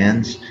his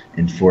fans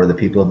and for the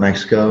people of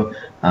Mexico.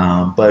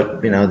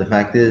 But the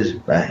fact is,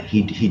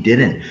 he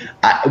didn't.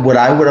 What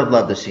I would have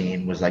loved to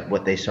seen was like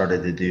what they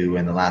started to do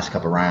in the last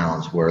couple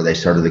rounds, where they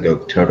started to go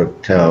toe to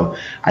toe.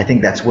 I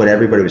think that's what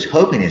everybody was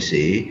hoping to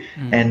see,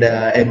 and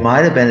it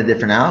might have been a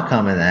different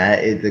outcome in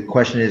that. The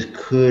question is,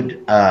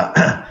 could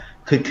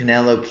could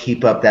Canelo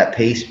keep up that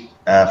pace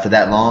for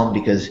that long?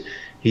 Because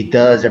he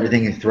does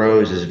everything he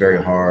throws is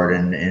very hard,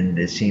 and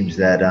it seems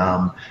that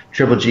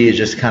Triple G is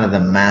just kind of the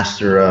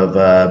master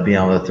of being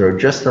able to throw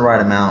just the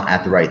right amount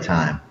at the right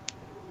time.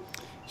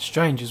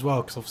 Strange as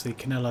well, because obviously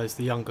Canelo's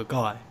the younger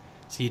guy,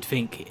 so you'd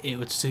think it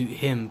would suit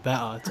him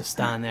better to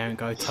stand there and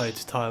go toe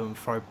to toe and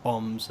throw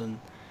bombs and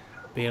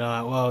be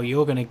like, well,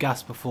 you're going to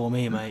gas before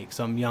me, mate,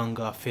 because I'm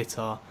younger,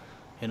 fitter,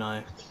 you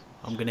know,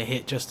 I'm going to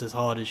hit just as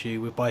hard as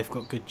you, we've both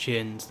got good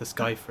chins, let's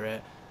go for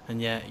it.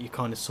 And yet you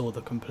kind of saw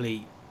the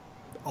complete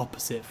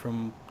opposite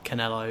from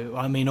Canelo.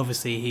 I mean,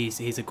 obviously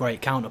he's a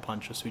great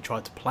counterpuncher, so he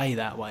tried to play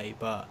that way,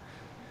 but,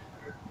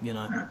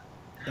 I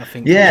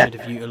think he Yeah, should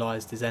have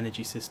utilised his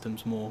energy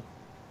systems more.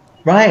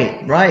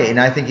 right, right. And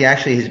I think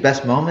his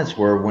best moments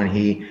were when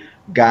he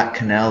got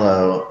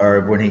Canelo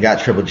or when he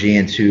got Triple G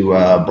into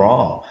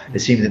brawl. It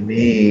seemed to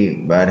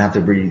me, I'd have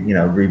to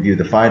review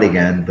the fight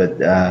again, but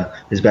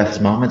his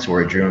best moments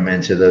where he drew him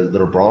into the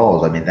little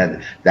brawls. I mean,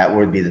 that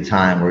would be the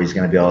time where he's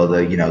going to be able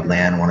to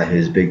land one of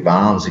his big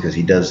bombs, because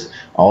he does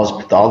all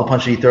the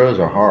punches he throws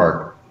are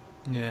hard.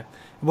 Yeah.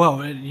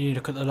 Well, you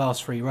look at the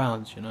last 3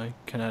 rounds,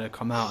 Canelo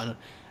come out, and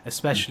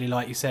especially,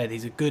 like you said,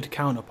 he's a good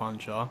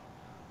counterpuncher.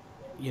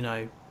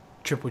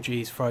 Triple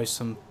G throws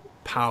some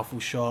powerful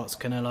shots.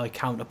 Canelo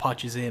counter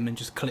punches him and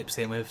just clips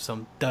him with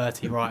some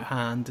dirty right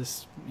hand.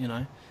 Just,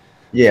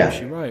 Yeah.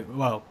 she wrote.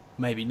 Well,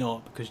 maybe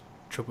not, because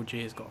Triple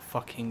G has got a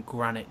fucking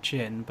granite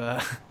chin,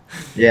 but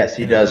Yes,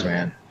 he you know, does,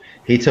 man.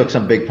 He took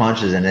some big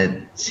punches and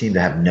it seemed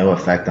to have no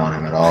effect on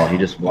him at all. He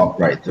just walked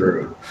right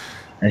through.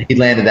 And he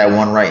landed that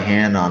one right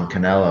hand on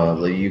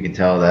Canelo. You can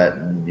tell that,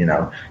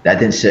 that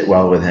didn't sit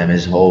well with him.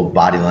 His whole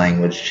body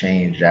language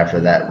changed after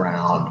that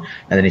round.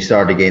 And then he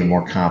started to gain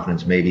more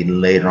confidence maybe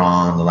later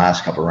on the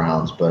last couple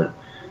rounds. But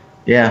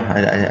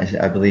yeah,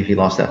 I believe he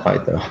lost that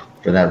fight though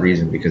for that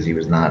reason, because he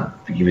was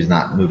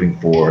not moving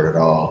forward at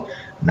all,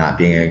 not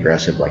being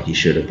aggressive like he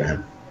should have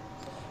been.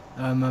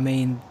 I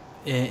mean,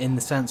 in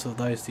the sense of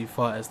those two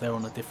fighters, they're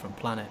on a different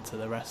planet to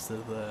the rest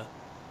of the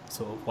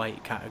sort of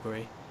weight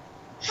category.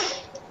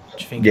 Do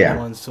you think Yeah.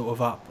 anyone's sort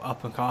of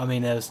up and coming? I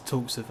mean, there's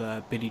talks of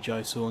Billy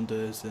Joe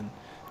Saunders and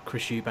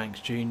Chris Eubanks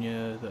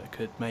Jr. that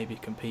could maybe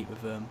compete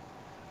with them.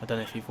 I don't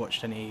know if you've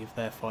watched any of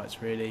their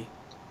fights, really.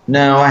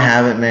 No, I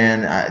haven't,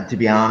 man. To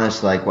be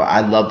honest, like, well,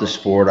 I love the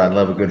sport. I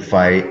love a good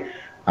fight,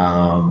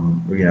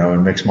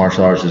 and mixed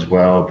martial arts as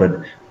well.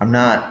 But I'm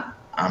not,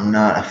 I'm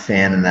not a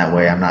fan in that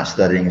way. I'm not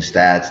studying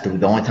stats.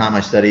 The only time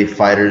I study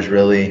fighters,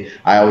 really,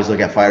 I always look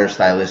at fighters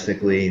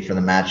stylistically for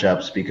the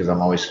matchups because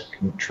I'm always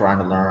trying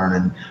to learn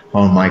and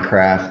hone my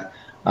craft.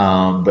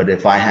 But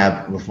if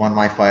one of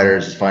my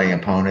fighters is fighting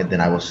an opponent,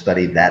 then I will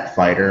study that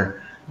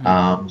fighter.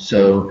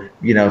 So,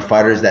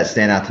 fighters that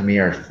stand out to me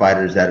are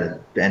fighters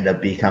that end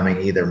up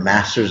becoming either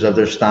masters of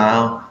their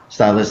style,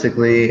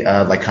 stylistically,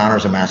 like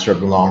Connor's a master of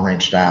the long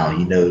range style.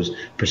 He knows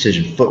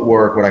precision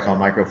footwork, what I call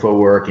micro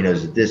footwork. He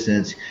knows the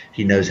distance.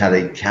 He knows how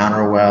to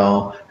counter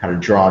well, how to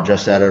draw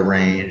just out of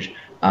range.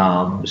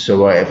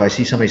 So if I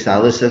see somebody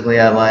stylistically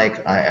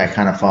I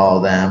kind of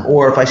follow them.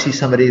 Or if I see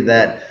somebody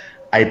that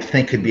I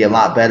think could be a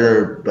lot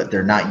better, but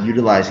they're not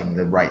utilizing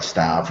the right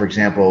style. For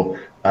example,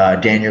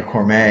 Daniel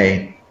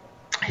Cormier,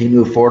 he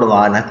moved forward a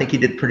lot, and I think he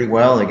did pretty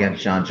well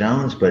against John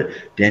Jones. But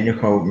Daniel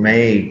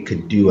Cormier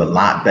could do a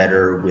lot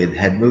better with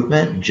head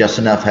movement, just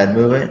enough head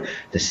movement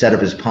to set up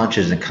his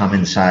punches and come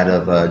inside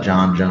of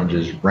John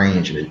Jones's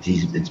range.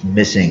 It's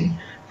missing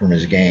from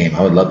his game.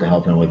 I would love to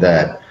help him with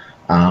that.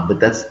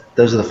 But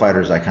those are the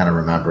fighters I kind of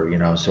remember,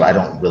 So I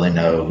don't really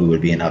know who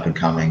would be an up and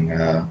coming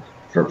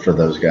for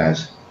those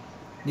guys.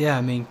 Yeah,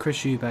 I mean, Chris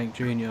Eubank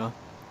Jr.,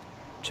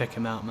 check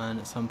him out, man,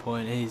 at some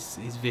point. He's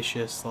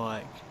vicious,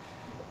 like...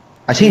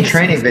 I've seen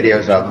training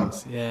videos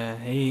of him. Yeah,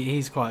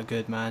 he's quite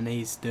good, man.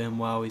 He's doing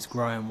well. He's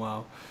growing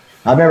well.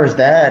 I remember his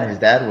dad. His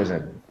dad was a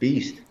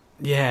beast.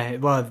 Yeah,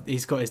 well,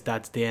 he's got his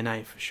dad's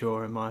DNA for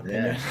sure, in my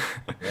opinion.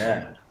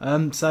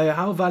 Yeah. So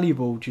how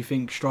valuable do you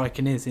think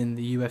striking is in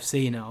the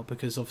UFC now?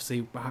 Because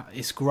obviously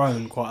it's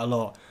grown quite a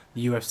lot.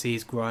 The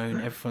UFC's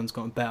grown. Everyone's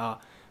gotten better.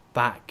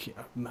 Back,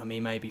 I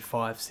mean, maybe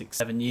 5, 6,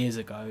 7 years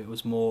ago, it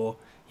was more,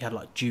 you had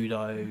like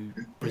judo,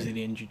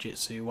 Brazilian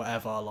jiu-jitsu,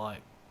 whatever,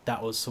 like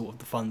that was sort of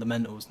the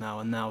fundamentals now,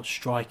 and now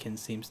striking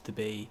seems to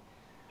be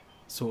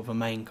sort of a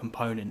main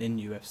component in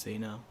UFC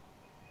now.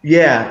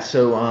 Yeah,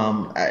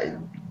 so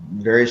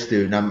very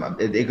astute.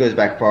 It goes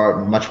back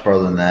much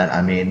further than that.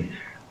 I mean,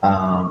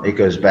 it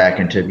goes back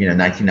into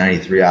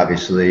 1993,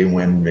 obviously,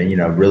 when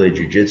really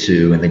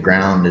jiu-jitsu and the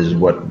ground is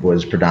what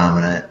was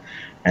predominant.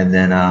 And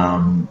then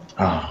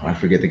I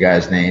forget the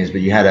guys' names,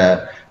 but you had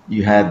a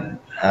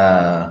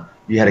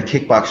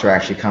kickboxer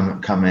actually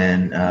come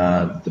in,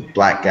 the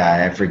black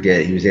guy, I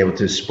forget. He was able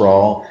to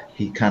sprawl.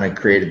 He kind of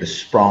created the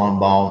sprawl and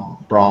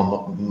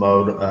brawl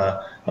mode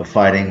of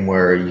fighting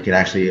where you could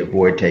actually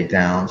avoid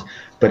takedowns.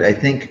 But I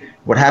think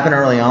what happened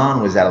early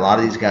on was that a lot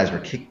of these guys were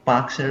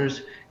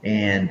kickboxers,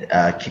 and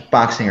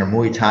kickboxing, or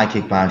Muay Thai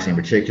kickboxing in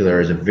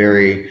particular, is a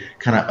very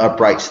kind of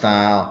upright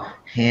style,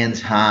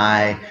 hands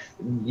high,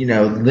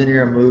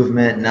 linear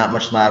movement, not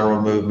much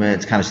lateral movement.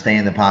 It's kind of stay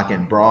in the pocket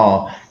and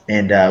brawl.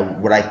 And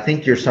what I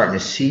think you're starting to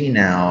see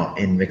now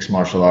in mixed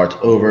martial arts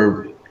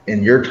over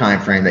in your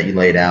time frame that you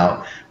laid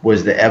out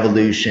was the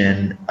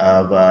evolution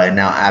of and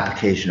now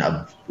application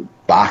of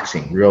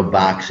boxing, real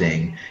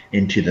boxing,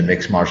 into the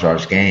mixed martial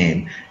arts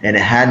game. And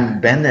it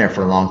hadn't been there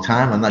for a long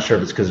time. I'm not sure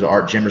if it's because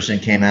Art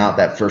Jimerson came out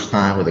that first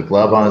time with a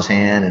glove on his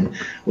hand and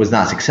was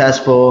not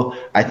successful.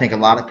 I think a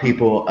lot of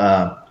people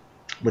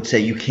would say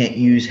you can't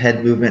use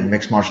head movement in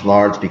mixed martial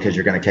arts because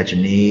you're going to catch a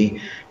knee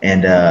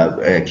and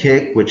a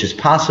kick, which is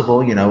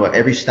possible.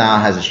 Every style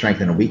has a strength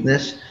and a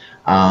weakness.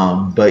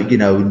 But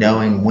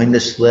knowing when to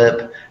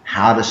slip,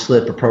 how to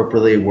slip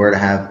appropriately, where to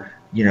have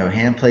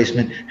hand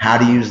placement, how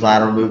to use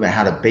lateral movement,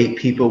 how to bait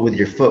people with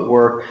your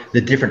footwork,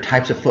 the different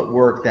types of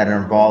footwork that are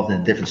involved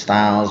in different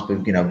styles.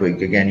 But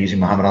again, using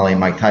Muhammad Ali and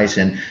Mike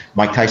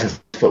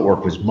Tyson's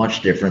footwork was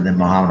much different than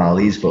Muhammad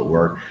Ali's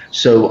footwork.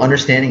 So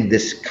understanding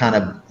this kind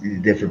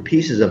of different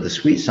pieces of the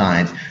sweet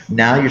science,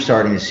 now you're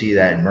starting to see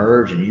that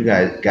emerge, and you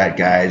guys got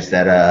guys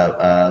that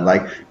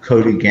like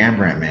Cody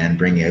Gambrandt, man,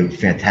 bring a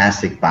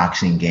fantastic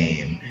boxing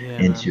game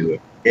into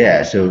it.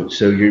 Yeah, so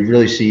you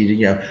really see,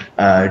 Junior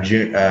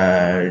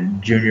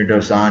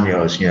Dos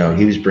Anjos,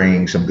 he was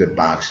bringing some good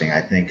boxing.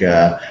 I think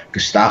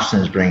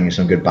Gustafsson is bringing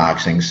some good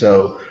boxing.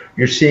 So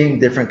you're seeing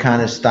different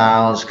kind of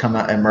styles come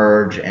out,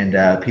 emerge,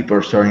 and people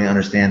are starting to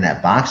understand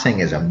that boxing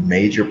is a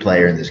major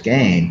player in this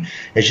game.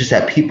 It's just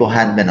that people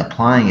hadn't been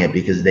applying it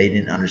because they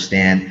didn't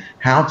understand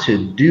how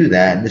to do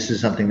that. And this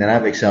is something that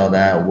I've excelled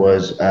at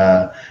was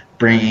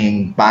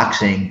bringing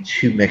boxing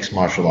to mixed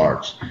martial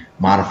arts,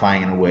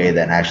 modifying in a way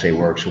that actually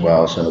works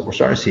well. So we're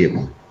starting to see it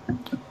more.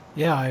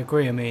 Yeah, I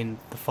agree. I mean,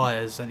 the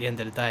fighters at the end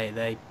of the day,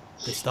 they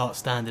start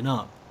standing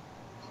up.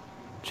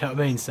 Do you know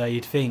what I mean? So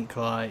you'd think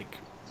like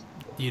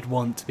you'd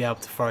want to be able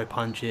to throw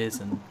punches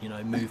and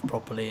move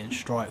properly and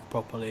strike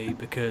properly,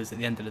 because at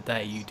the end of the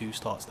day you do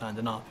start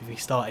standing up. If you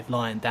started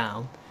lying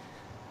down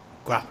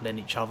grappling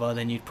each other,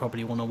 then you'd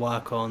probably want to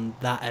work on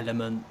that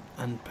element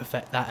and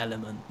perfect that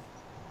element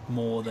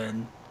more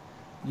than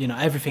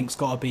everything's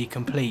got to be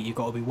complete. You've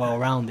got to be well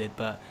rounded,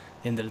 but at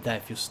the end of the day,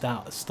 if you're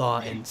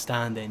starting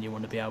standing, you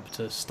want to be able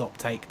to stop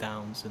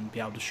takedowns and be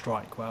able to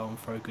strike well and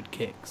throw good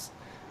kicks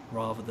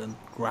rather than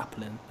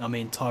grappling. I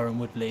mean, Tyron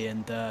Woodley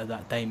and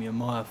that Damian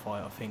Maia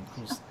fight, I think,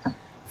 was,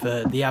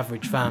 for the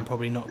average fan,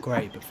 probably not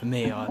great, but for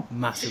me, I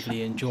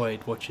massively enjoyed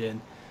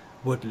watching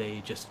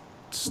Woodley just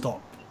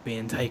stop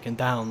being taken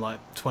down like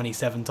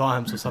 27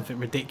 times or something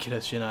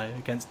ridiculous,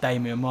 against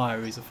Damian Maia,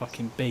 who's a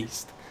fucking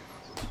beast.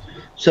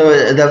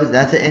 So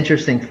that's an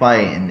interesting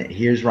fight, and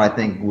here's what I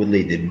think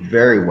Woodley did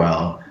very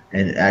well.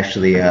 And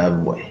actually,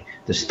 the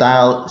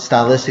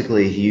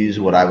stylistically, he used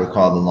what I would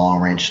call the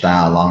long range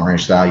style. Long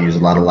range style used a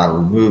lot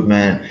of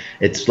movement.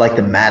 It's like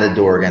the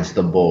matador against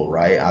the bull,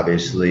 right?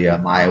 Obviously,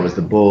 Maia was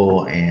the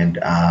bull, and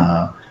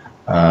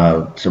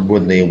so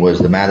Woodley was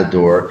the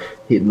matador.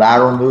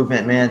 Lateral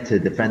movement, man, to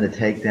defend the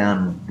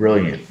takedown,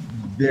 brilliant,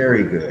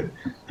 very good.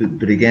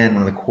 But again,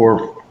 one of the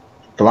core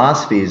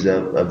philosophies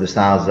of the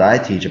styles that I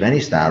teach, of any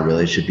style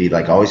really, should be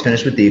like always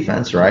finish with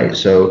defense, right?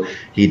 So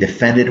he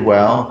defended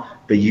well,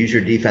 but use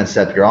your defense to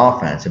set up your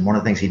offense. And one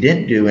of the things he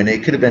didn't do, and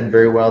it could have been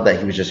very well that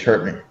he was just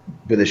hurt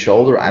with his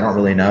shoulder, I don't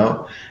really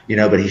know,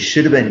 but he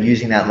should have been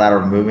using that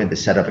lateral movement to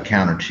set up a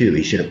counter too.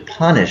 He should have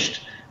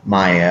punished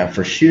Maia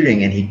for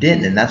shooting, and he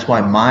didn't, and that's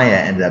why Maia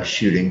ended up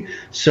shooting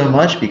so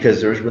much,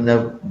 because there was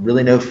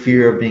really no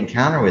fear of being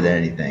countered with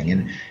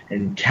anything.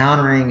 And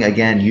countering,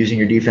 again, using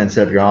your defense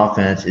of your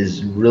offense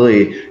is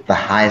really the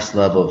highest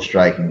level of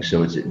striking.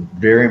 So it's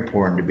very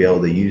important to be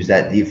able to use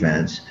that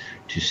defense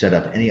to set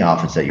up any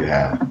offense that you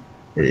have.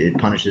 It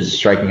punishes the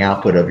striking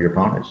output of your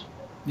opponents.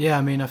 Yeah,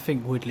 I mean, I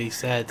think Woodley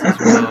said as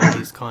well,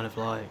 he's kind of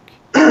like,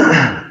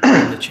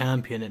 I'm the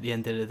champion at the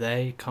end of the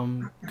day.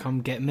 Come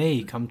get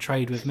me. Come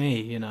trade with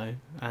me.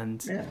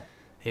 And yeah.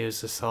 He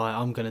was just like,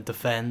 I'm going to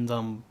defend.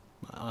 I'm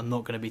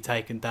not going to be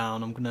taken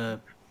down. I'm going to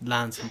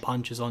land some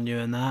punches on you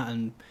and that,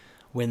 and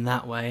win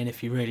that way. And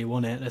if you really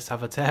want it, let's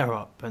have a tear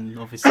up. And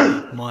obviously,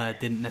 Maia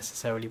didn't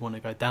necessarily want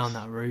to go down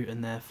that route,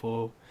 and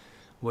therefore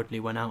Woodley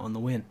went out on the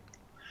win.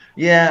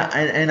 Yeah,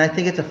 and I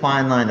think it's a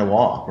fine line to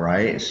walk,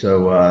 right?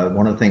 So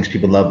one of the things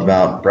people loved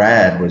about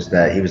Brad was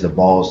that he was a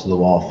balls to the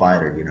wall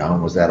fighter,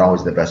 and was that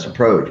always the best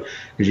approach?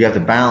 Because you have to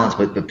balance,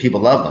 but people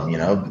loved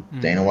him,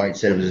 Dana White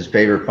said it was his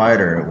favorite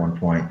fighter at one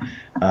point.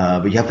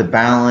 But you have to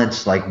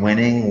balance like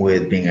winning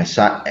with being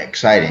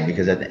exciting,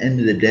 because at the end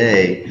of the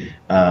day,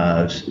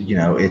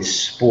 it's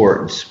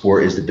sport.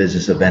 Sport is the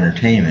business of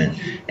entertainment,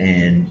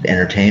 and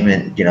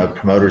entertainment,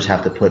 promoters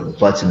have to put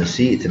butts in the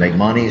seat to make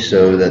money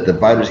so that the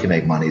fighters can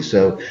make money.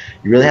 So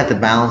you really have to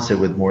balance it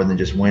with more than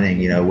just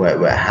winning.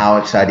 How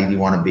exciting do you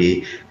want to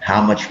be?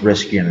 How much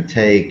risk you're going to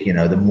take?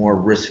 The more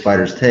risk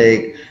fighters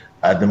take,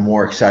 the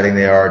more exciting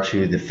they are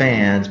to the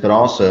fans, but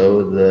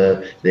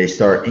also they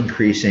start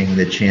increasing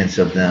the chance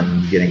of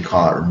them getting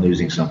caught and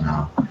losing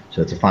somehow.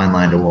 So it's a fine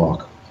line to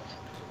walk.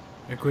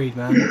 Agreed,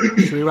 man.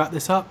 Should we wrap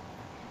this up?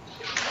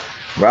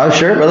 Well,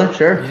 sure, brother,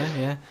 sure.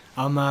 Yeah.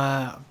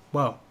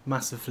 Well,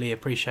 massively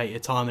appreciate your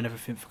time and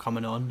everything for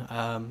coming on.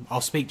 I'll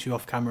speak to you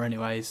off camera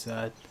anyways,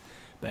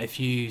 but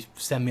if you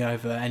send me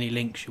over any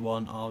links you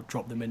want, I'll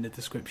drop them in the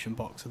description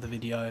box of the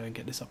video and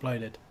get this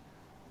uploaded.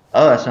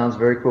 Oh, that sounds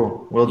very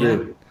cool. Will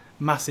do.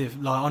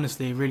 Massive,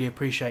 honestly, really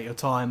appreciate your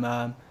time.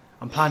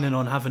 I'm planning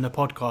on having a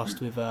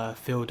podcast with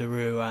Phil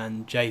Daru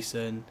and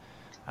Jason.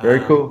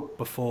 Very cool.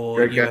 Before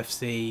very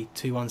UFC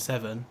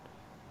 217.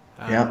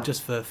 Yeah.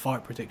 Just for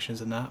fight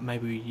predictions and that.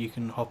 Maybe you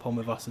can hop on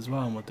with us as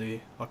well, and we'll do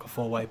like a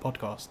 4-way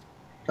podcast.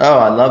 Oh,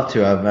 I'd love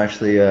to. I've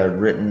actually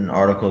written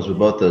articles with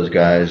both those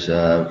guys.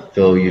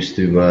 Phil used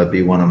to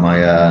be one of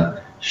my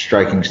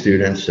striking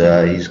students.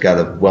 He's got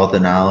a wealth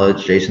of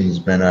knowledge. Jason's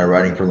been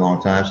writing for a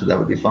long time, so that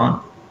would be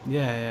fun.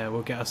 Yeah,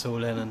 we'll get us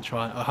all in and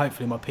try.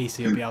 Hopefully my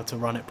PC will be able to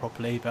run it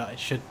properly, but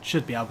it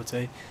should be able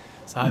to.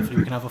 So hopefully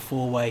we can have a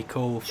 4-way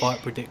cool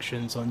fight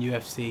predictions on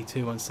UFC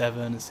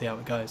 217 and see how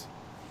it goes.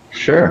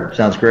 Sure,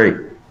 sounds great.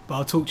 But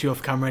I'll talk to you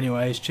off camera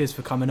anyways. Cheers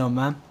for coming on,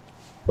 man.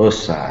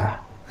 Osa.